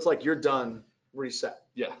 So it's like you're done, reset.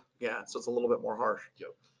 yeah. Yeah, so it's a little bit more harsh.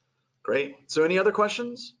 Yep. Great. So any other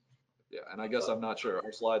questions? Yeah, and I guess I'm not sure.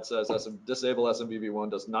 Our slide says disable SMBv1,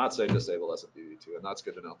 does not say disable SMBv2, and that's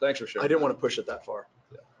good to know. Thanks for sharing. I didn't want to push it that far.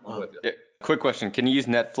 Yeah, I'm with you. Yeah, quick question. Can you use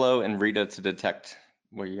NetFlow and Rita to detect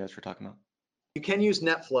what you guys were talking about? You can use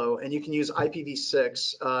NetFlow and you can use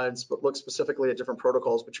IPv6 and look specifically at different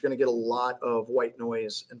protocols, but you're going to get a lot of white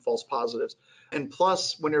noise and false positives. And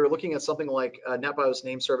plus, when you're looking at something like NetBIOS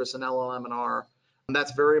name service and LLM&R,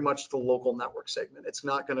 that's very much the local network segment. It's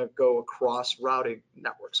not going to go across routing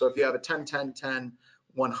network. So if you have a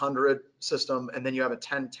 10.10.10.100 system and then you have a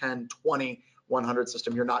 10.10.20.100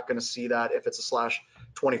 system, you're not going to see that if it's a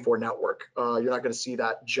 /24 network. You're not going to see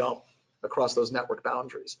that jump across those network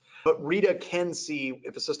boundaries. But Rita can see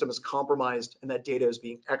if a system is compromised and that data is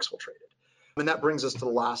being exfiltrated. And that brings us to the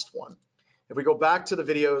last one. If we go back to the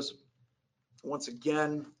videos, once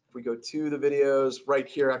again, if we go to the videos right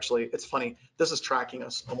here, actually, it's funny. This is tracking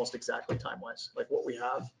us almost exactly time-wise, like what we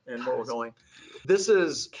have and where we're going. This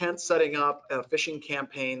is Kent setting up a phishing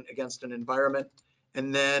campaign against an environment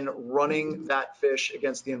and then running that phish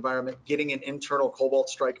against the environment, getting an internal Cobalt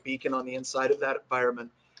Strike beacon on the inside of that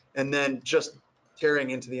environment, and then just tearing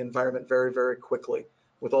into the environment very, very quickly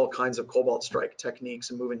with all kinds of Cobalt Strike techniques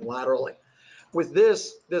and moving laterally. With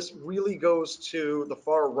this really goes to the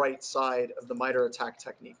far right side of the MITRE attack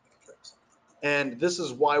technique matrix. And this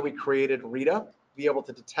is why we created Rita, to be able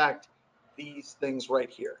to detect these things right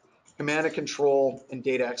here, command and control and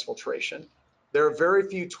data exfiltration. There are very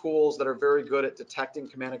few tools that are very good at detecting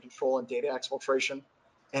command and control and data exfiltration.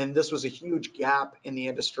 And this was a huge gap in the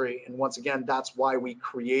industry. And once again, that's why we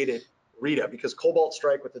created Rita, because Cobalt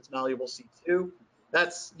Strike with its malleable C2,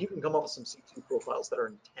 you can come up with some C2 profiles that are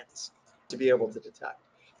intense to be able to detect.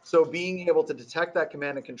 So being able to detect that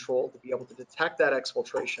command and control, to be able to detect that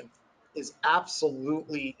exfiltration is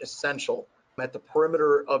absolutely essential at the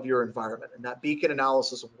perimeter of your environment. And that beacon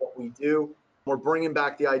analysis of what we do, we're bringing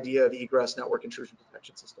back the idea of egress network intrusion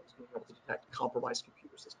detection systems, being able to detect compromised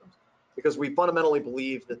computer systems. Because we fundamentally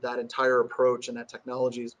believe that entire approach and that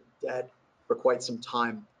technology has been dead for quite some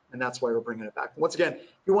time. And that's why we're bringing it back. Once again, if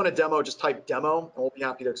you want a demo, just type demo, and we'll be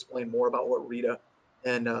happy to explain more about what Rita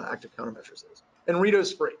and active countermeasures is. And Rita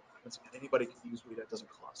is free. Once again, anybody can use Rita. It doesn't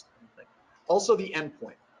cost anything. Also, the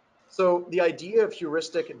endpoint. So the idea of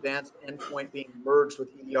heuristic advanced endpoint being merged with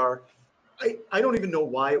EDR, I don't even know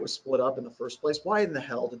why it was split up in the first place. Why in the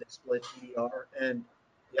hell did they split EDR and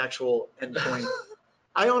the actual endpoint?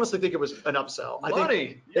 I honestly think it was an upsell.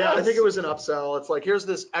 Money. Yeah, I think it was an upsell. It's like, here's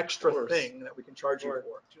this extra thing that we can charge you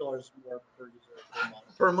for. $2 more per user per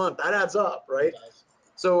month. Per month. That adds up, right?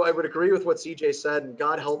 So I would agree with what CJ said, and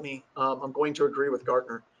God help me, I'm going to agree with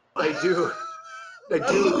Gartner. I do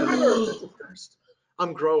agree.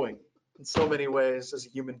 I'm growing in so many ways as a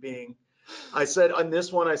human being. I said on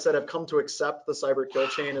this one, I've come to accept the cyber kill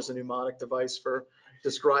chain as a mnemonic device for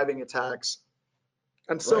describing attacks.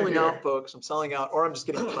 I'm selling out, folks. I'm selling out, or I'm just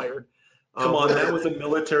getting tired. Come on, that was a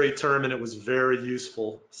military term and it was very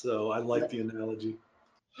useful. So I like the analogy.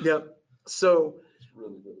 Yep. So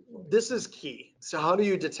this is key. So how do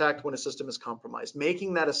you detect when a system is compromised?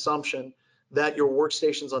 Making that assumption that your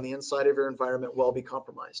workstations on the inside of your environment will be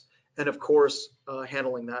compromised. And of course,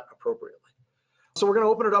 handling that appropriately. So we're going to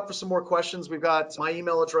open it up for some more questions. We've got my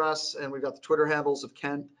email address and we've got the Twitter handles of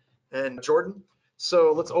Kent and Jordan.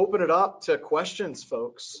 So let's open it up to questions,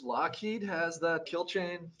 folks. Lockheed has that kill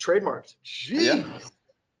chain. Trademarked. Gee. Yeah.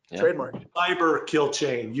 Trademarked. Cyber kill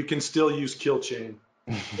chain. You can still use kill chain.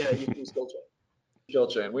 Yeah, you can use kill chain. Kill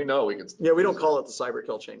chain. We know we can. Yeah, we don't call it the cyber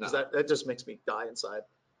kill chain because that just makes me die inside.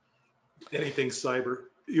 Anything cyber.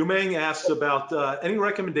 Yumeng asks about any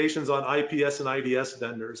recommendations on IPS and IDS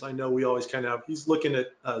vendors. I know we always kind of, he's looking at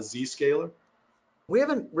Zscaler. We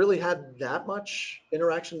haven't really had that much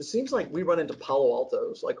interaction. It seems like we run into Palo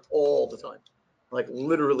Altos like all the time, like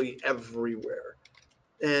literally everywhere.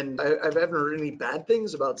 And I haven't heard any bad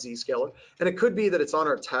things about Zscaler. And it could be that it's on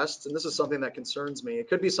our tests, and this is something that concerns me. It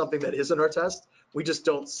could be something that is in our test. We just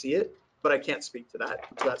don't see it, but I can't speak to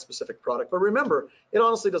that specific product. But remember, it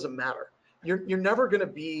honestly doesn't matter. You're never going to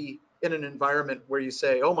be in an environment where you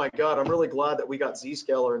say, "Oh my God, I'm really glad that we got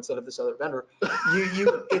Zscaler instead of this other vendor."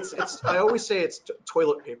 It's I always say it's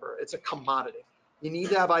toilet paper. It's a commodity. You need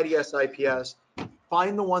to have IDS, IPS.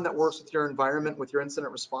 Find the one that works with your environment, with your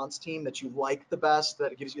incident response team that you like the best,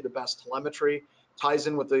 that gives you the best telemetry, ties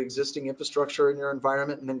in with the existing infrastructure in your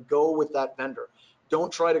environment, and then go with that vendor.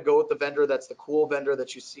 Don't try to go with the vendor that's the cool vendor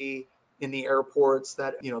that you see in the airports,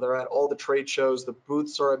 that they're at all the trade shows, the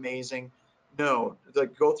booths are amazing. No,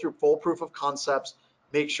 go through full proof of concepts,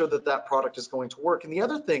 make sure that that product is going to work. And the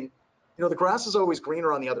other thing, the grass is always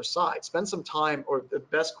greener on the other side. Spend some time, or the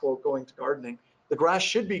best quote going to gardening, the grass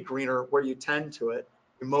should be greener where you tend to it,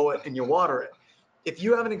 you mow it and you water it. If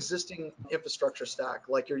you have an existing infrastructure stack,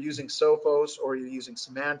 like you're using Sophos or you're using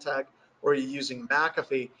Symantec or you're using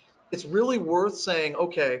McAfee, it's really worth saying,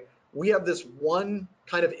 okay, we have this one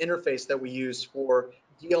kind of interface that we use for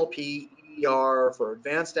DLP, EDR, for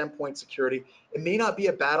advanced endpoint security. It may not be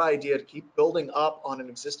a bad idea to keep building up on an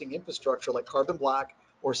existing infrastructure like Carbon Black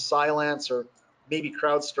or Cylance or maybe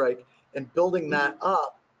CrowdStrike, and building that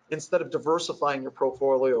up instead of diversifying your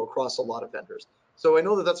portfolio across a lot of vendors. So I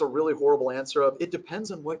know that that's a really horrible answer of, it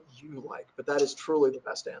depends on what you like, but that is truly the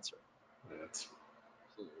best answer. That's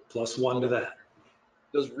 +1 to that.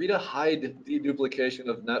 Does Rita hide deduplication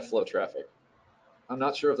of NetFlow traffic? I'm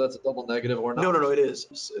not sure if that's a double negative or not. No, it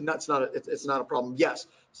is. And that's not it's not a problem. Yes.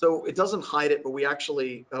 So it doesn't hide it, but we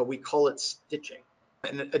actually, we call it stitching.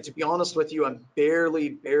 And to be honest with you, I'm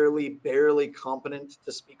barely competent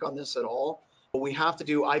to speak on this at all. But we have to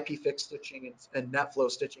do IPFix stitching and NetFlow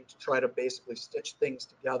stitching to try to basically stitch things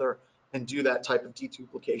together and do that type of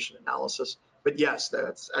deduplication analysis. But yes,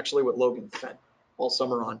 that's actually what Logan spent all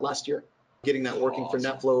summer on last year, getting that working for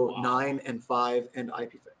NetFlow 9 and 5 and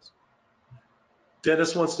IPFix.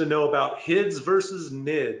 Dennis wants to know about HIDS versus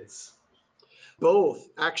NIDS. Both,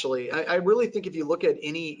 actually. I really think if you look at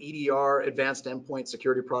any EDR, advanced endpoint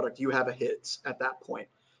security product, you have a HIDS at that point,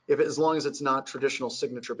 as long as it's not traditional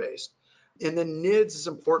signature based. And then NIDS is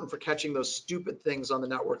important for catching those stupid things on the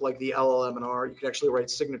network, like the LLM&R. You can actually write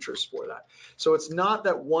signatures for that. So it's not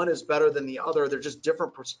that one is better than the other. They're just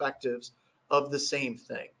different perspectives of the same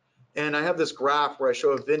thing. And I have this graph where I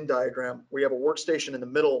show a Venn diagram where you have a workstation in the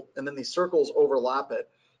middle, and then these circles overlap it.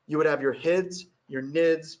 You would have your HIDS, your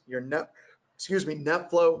NIDS, your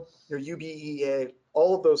NetFlow, your UBEA.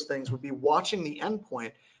 All of those things would be watching the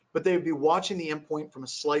endpoint, but they would be watching the endpoint from a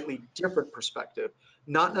slightly different perspective.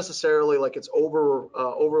 Not necessarily like it's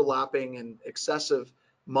overlapping and excessive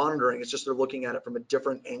monitoring. It's just they're looking at it from a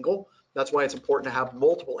different angle. That's why it's important to have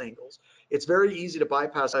multiple angles. It's very easy to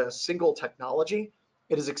bypass a single technology.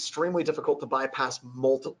 It is extremely difficult to bypass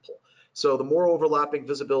multiple. So the more overlapping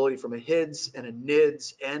visibility from a HIDS and a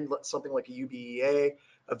NIDS and something like a UBEA,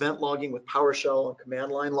 event logging with PowerShell and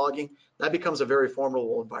command line logging, that becomes a very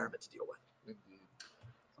formidable environment to deal with.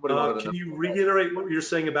 Can you reiterate what you're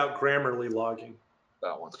saying about Grammarly logging?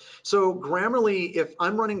 That one. So Grammarly, if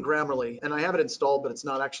I'm running Grammarly and I have it installed, but it's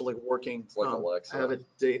not actually working, it's like Alexa. I have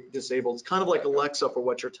it disabled. It's kind of like Alexa for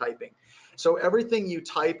what you're typing. So everything you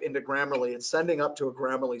type into Grammarly, it's sending up to a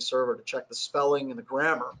Grammarly server to check the spelling and the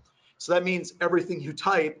grammar. So that means everything you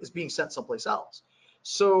type is being sent someplace else.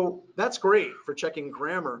 So that's great for checking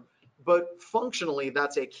grammar, but functionally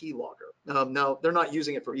that's a keylogger. Now, they're not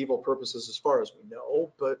using it for evil purposes as far as we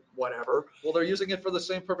know, but whatever. Well, they're using it for the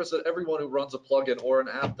same purpose that everyone who runs a plugin or an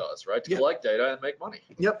app does, right? To collect data and make money.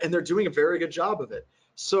 Yep, and they're doing a very good job of it.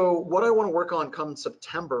 So what I want to work on come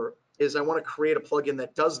September is I want to create a plugin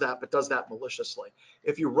that does that, but does that maliciously.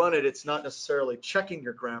 If you run it, it's not necessarily checking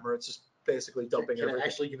your grammar, it's just basically dumping everything. Can it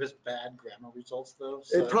actually give us bad grammar results though?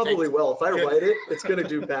 So it probably will. If I write it, it's going to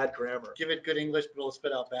do bad grammar. Give it good English, but it'll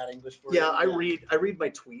spit out bad English for you. I read my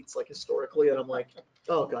tweets like historically, and I'm like,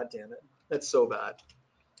 oh God damn it, that's so bad.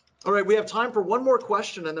 All right, we have time for one more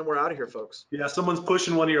question, and then we're out of here, folks. Yeah, someone's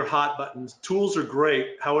pushing one of your hot buttons. Tools are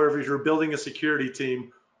great. However, if you're building a security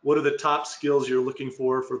team, what are the top skills you're looking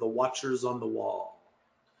for the watchers on the wall?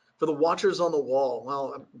 For the watchers on the wall,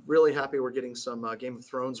 well, I'm really happy we're getting some Game of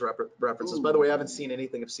Thrones references. By the way, I haven't seen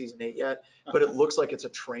anything of season 8 yet, but it looks like it's a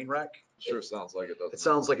train wreck. Sure sounds like it, doesn't It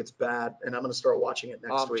sounds like it's bad, and I'm going to start watching it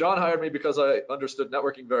next week. John hired me because I understood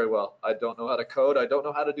networking very well. I don't know how to code. I don't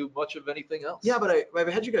know how to do much of anything else. Yeah, but I've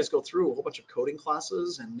had you guys go through a whole bunch of coding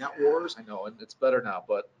classes and net wars. I know, and it's better now,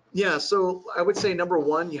 but Yeah, so I would say number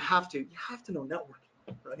one, you have to know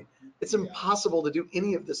networking, right? It's impossible to do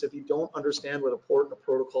any of this if you don't understand what a port and a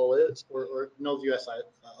protocol is. Or know the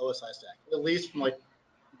OSI stack, at least from like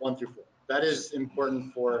 1 through 4. That is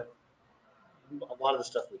important for a lot of the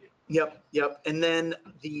stuff we do. Yep. And then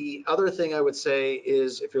the other thing I would say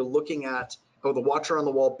is if you're looking at the watcher on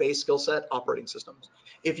the wall base skill set, operating systems.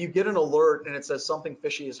 If you get an alert and it says something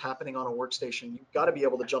fishy is happening on a workstation, you've got to be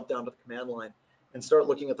able to jump down to the command line and start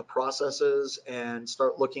looking at the processes and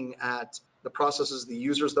start looking at the processes, the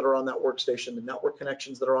users that are on that workstation, the network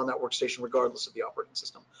connections that are on that workstation, regardless of the operating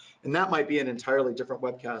system. And that might be an entirely different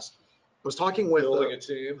webcast. I was talking with building a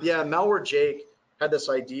team. Yeah, Malware Jake had this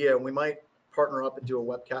idea, and we might partner up and do a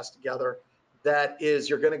webcast together. That is,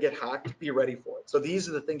 you're going to get hacked, be ready for it. So these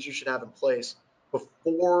are the things you should have in place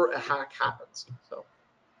before a hack happens. So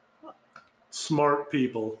Smart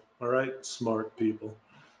people, all right? Smart people.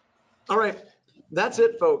 all right, that's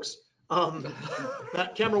it, folks.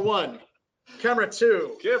 That camera 1, camera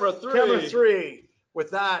 2, Camera 3. camera 3.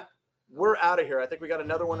 With that, we're out of here. I think we got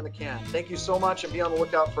another one in the can. Thank you so much, and be on the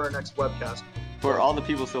lookout for our next webcast. For all the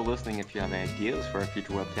people still listening, if you have ideas for a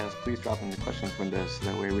future webcast, please drop in the questions window so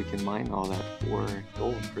that way we can mine all that for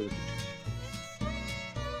gold for the future.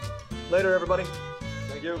 Later, everybody.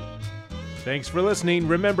 Thank you. Thanks for listening.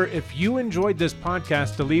 Remember, if you enjoyed this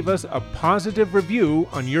podcast, to leave us a positive review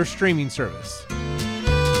on your streaming service.